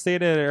at an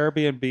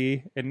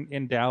Airbnb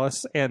in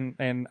Dallas,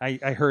 and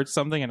I heard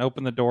something and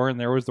opened the door and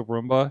there was the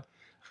Roomba,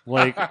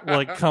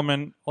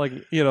 coming,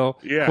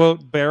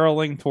 quote,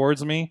 barreling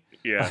towards me.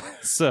 Yeah.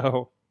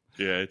 So...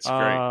 Yeah, it's great.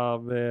 Oh,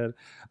 man.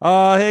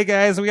 Hey,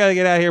 guys, we got to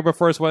get out of here, but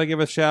first, I want to give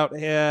a shout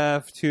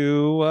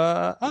to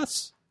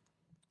us.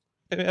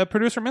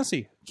 Producer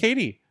Missy,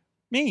 Katie,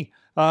 me,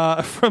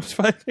 from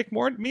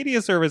Sidekick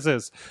Media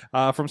Services,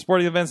 from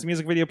sporting events,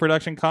 music video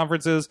production,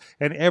 conferences,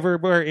 and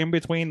everywhere in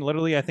between.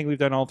 Literally, I think we've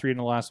done all three in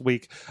the last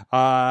week.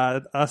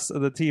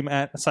 The team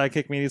at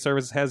Sidekick Media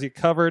Services has you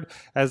covered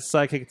as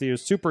Sidekick to your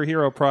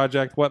superhero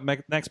project. What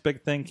next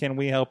big thing can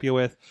we help you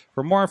with?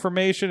 For more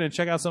information and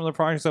check out some of the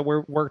projects that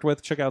we're worked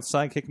with, check out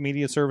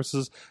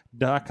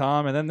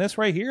sidekickmediaservices.com. And then this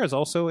right here is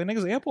also an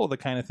example of the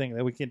kind of thing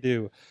that we can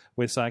do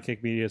with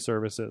Sidekick Media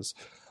Services.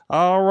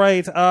 All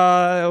right.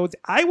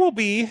 I will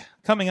be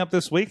coming up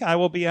this week. I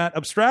will be at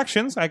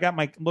Abstractions. I got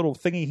my little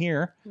thingy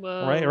here,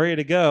 right, ready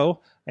to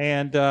go.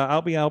 And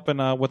I'll be helping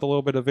with a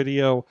little bit of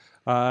video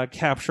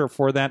capture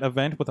for that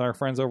event with our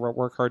friends over at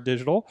Work Hard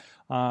Digital.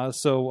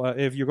 So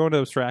if you're going to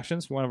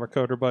Abstractions, one of our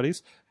coder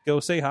buddies, go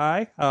say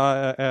hi.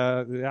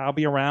 I'll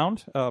be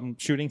around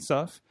shooting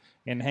stuff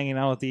and hanging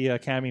out at the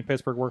Academy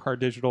Pittsburgh Work Hard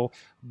Digital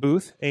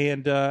booth.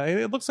 And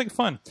it looks like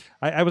fun.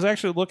 I was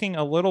actually looking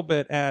a little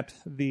bit at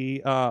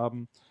the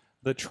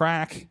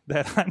track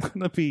that I'm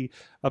going to be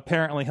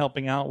apparently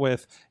helping out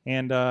with.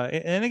 And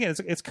again,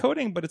 it's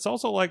coding, but it's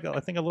also like, I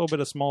think, a little bit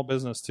of small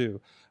business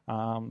too.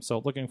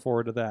 So looking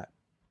forward to that.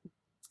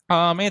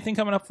 Anything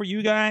coming up for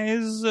you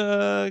guys?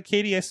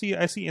 Katie, I see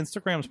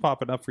Instagram's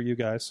popping up for you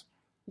guys.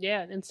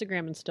 Yeah,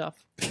 Instagram and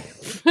stuff.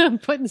 I'm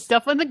putting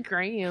stuff on the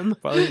gram.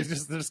 Well,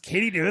 it's just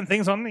Katie doing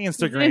things on the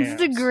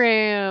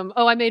Instagram.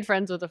 Oh, I made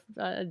friends with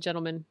a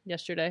gentleman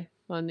yesterday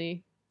on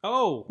the...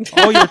 Oh,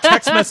 your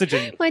text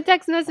messaging. My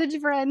text message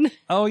friend.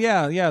 Oh,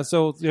 yeah.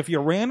 So if you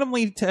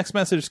randomly text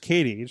message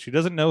Katie, she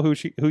doesn't know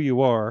who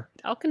you are.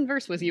 I'll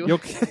converse with you.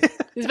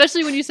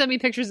 Especially when you send me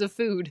pictures of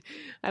food.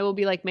 I will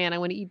be like, man, I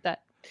want to eat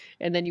that.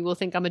 And then you will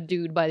think I'm a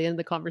dude by the end of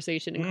the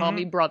conversation and call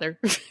me brother.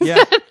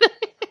 Yeah.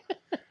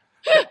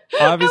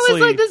 Obviously, I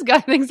was like, this guy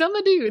thinks I'm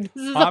a dude.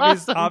 This is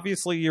awesome.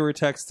 Obviously, you were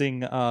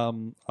texting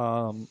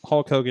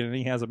Hulk Hogan, and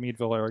he has a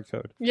Meadville area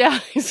code. Yeah,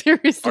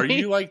 seriously. Are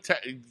you like...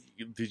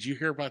 Did you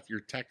hear about your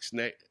text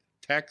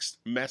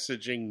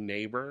messaging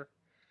neighbor?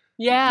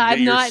 Yeah, I've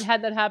not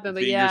had that happen,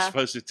 but yeah. You're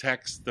supposed to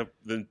text the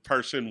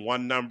person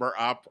one number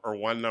up or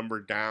one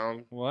number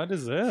down. What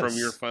is this? From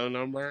your phone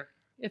number?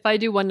 If I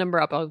do one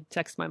number up, I'll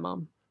text my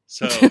mom.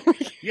 So,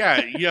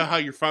 yeah, you know how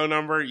your phone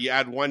number, you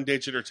add one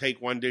digit or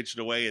take one digit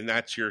away, and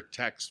that's your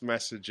text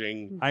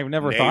messaging I've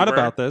never thought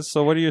about this,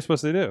 so what are you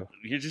supposed to do?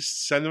 You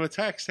just send them a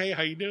text. Hey,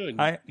 how you doing?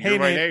 You're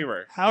my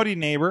neighbor. Howdy,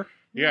 neighbor.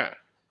 Yeah.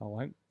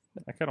 Oh,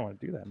 I kind of want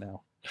to do that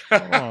now.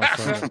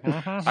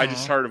 I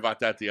just heard about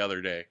that the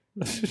other day.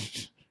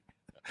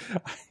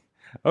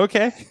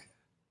 Okay.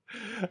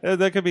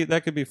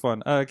 That could be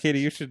fun. Katie,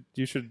 you should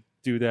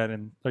do that.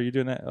 And are you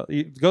doing that?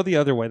 Go the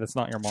other way. That's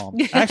not your mom.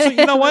 Actually,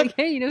 you know what? Like,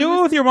 hey, do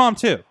it with your mom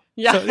too.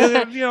 Yeah. So, go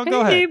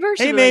ahead. Neighbor.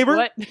 Hey, neighbor.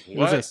 Like, what?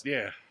 What's this?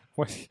 Yeah.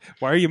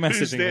 Why are you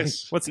messaging me?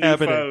 What's New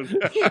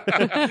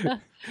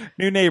happening?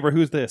 New neighbor,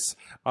 who's this?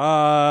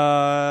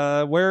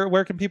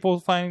 Where can people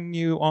find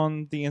you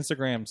on the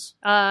Instagrams?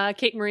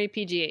 Kate Marie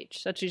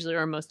PGH. That's usually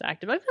where I'm most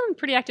active. I've been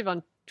pretty active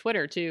on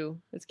Twitter too.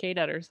 It's Kate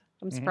Utters.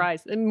 I'm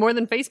surprised, and more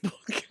than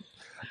Facebook.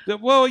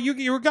 Well,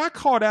 you got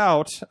caught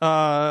out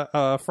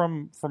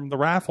from the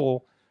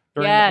raffle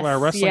during our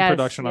wrestling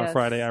production on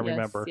Friday. I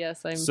remember.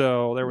 Yes,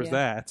 so there was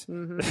that.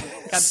 Mm-hmm.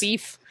 Got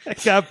beef.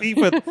 Got beef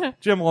with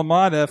Jim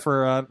LaMotta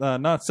for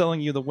not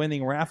selling you the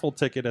winning raffle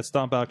ticket at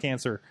Stomp Out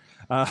Cancer.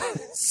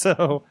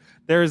 So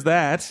there's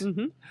that.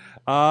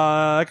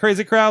 Mm-hmm.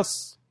 Crazy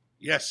Kraus.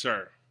 Yes,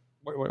 sir.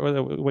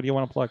 What do you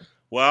want to plug?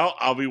 Well,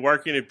 I'll be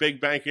working at Big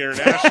Bank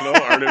International,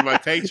 earning my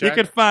paycheck. You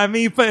can find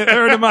me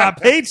earning my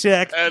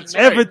paycheck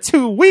every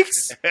 2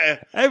 weeks.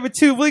 Every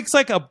 2 weeks,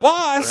 like a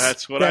boss.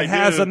 That's what I do.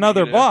 Has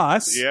another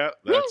boss. Yeah,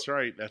 that's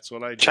right. That's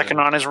what I do. Checking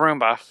on his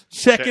Roomba.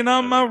 Checking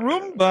on my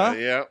Roomba.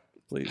 Yeah.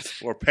 Please.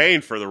 Or paying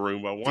for the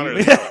Roomba. One or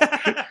the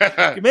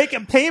other. You're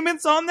making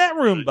payments on that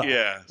Roomba.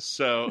 Yeah.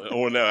 So,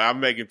 no, I'm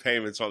making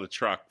payments on the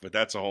truck, but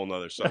that's a whole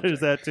nother subject. There's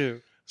that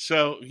too.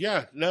 So,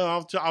 yeah,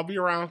 no, I'll be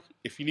around.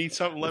 If you need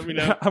something, let me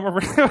know. I'm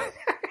around.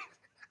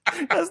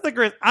 That's the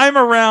great. I'm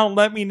around.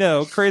 Let me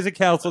know. Crazy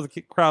Kraus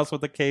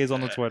with the K's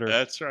on the Twitter.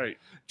 That's right.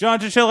 John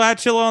Chichilla at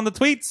Chilla on the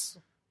tweets.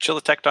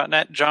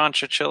 Chillatech.net. John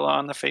Chichilla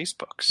on the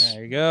Facebooks.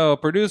 There you go.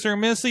 Producer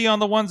Missy on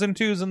the ones and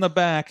twos in the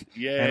back.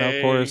 Yay. And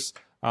of course,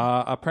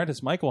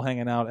 Apprentice Michael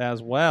hanging out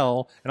as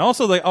well. And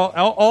also,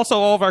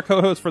 all of our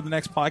co-hosts for the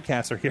next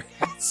podcast are here.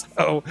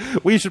 So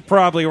we should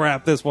probably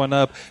wrap this one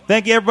up.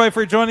 Thank you, everybody,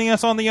 for joining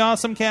us on the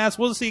Awesome Cast.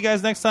 We'll see you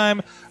guys next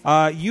time.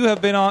 You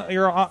have been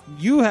our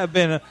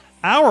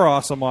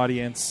awesome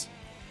audience.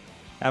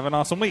 Have an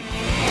awesome week.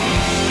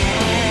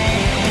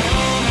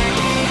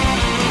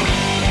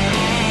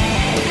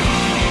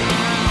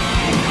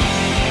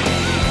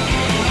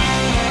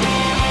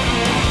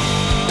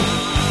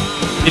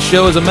 This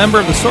show is a member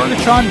of the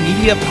Sorgatron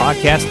Media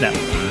Podcast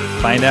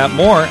Network. Find out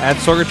more at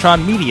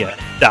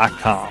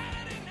sorgatronmedia.com.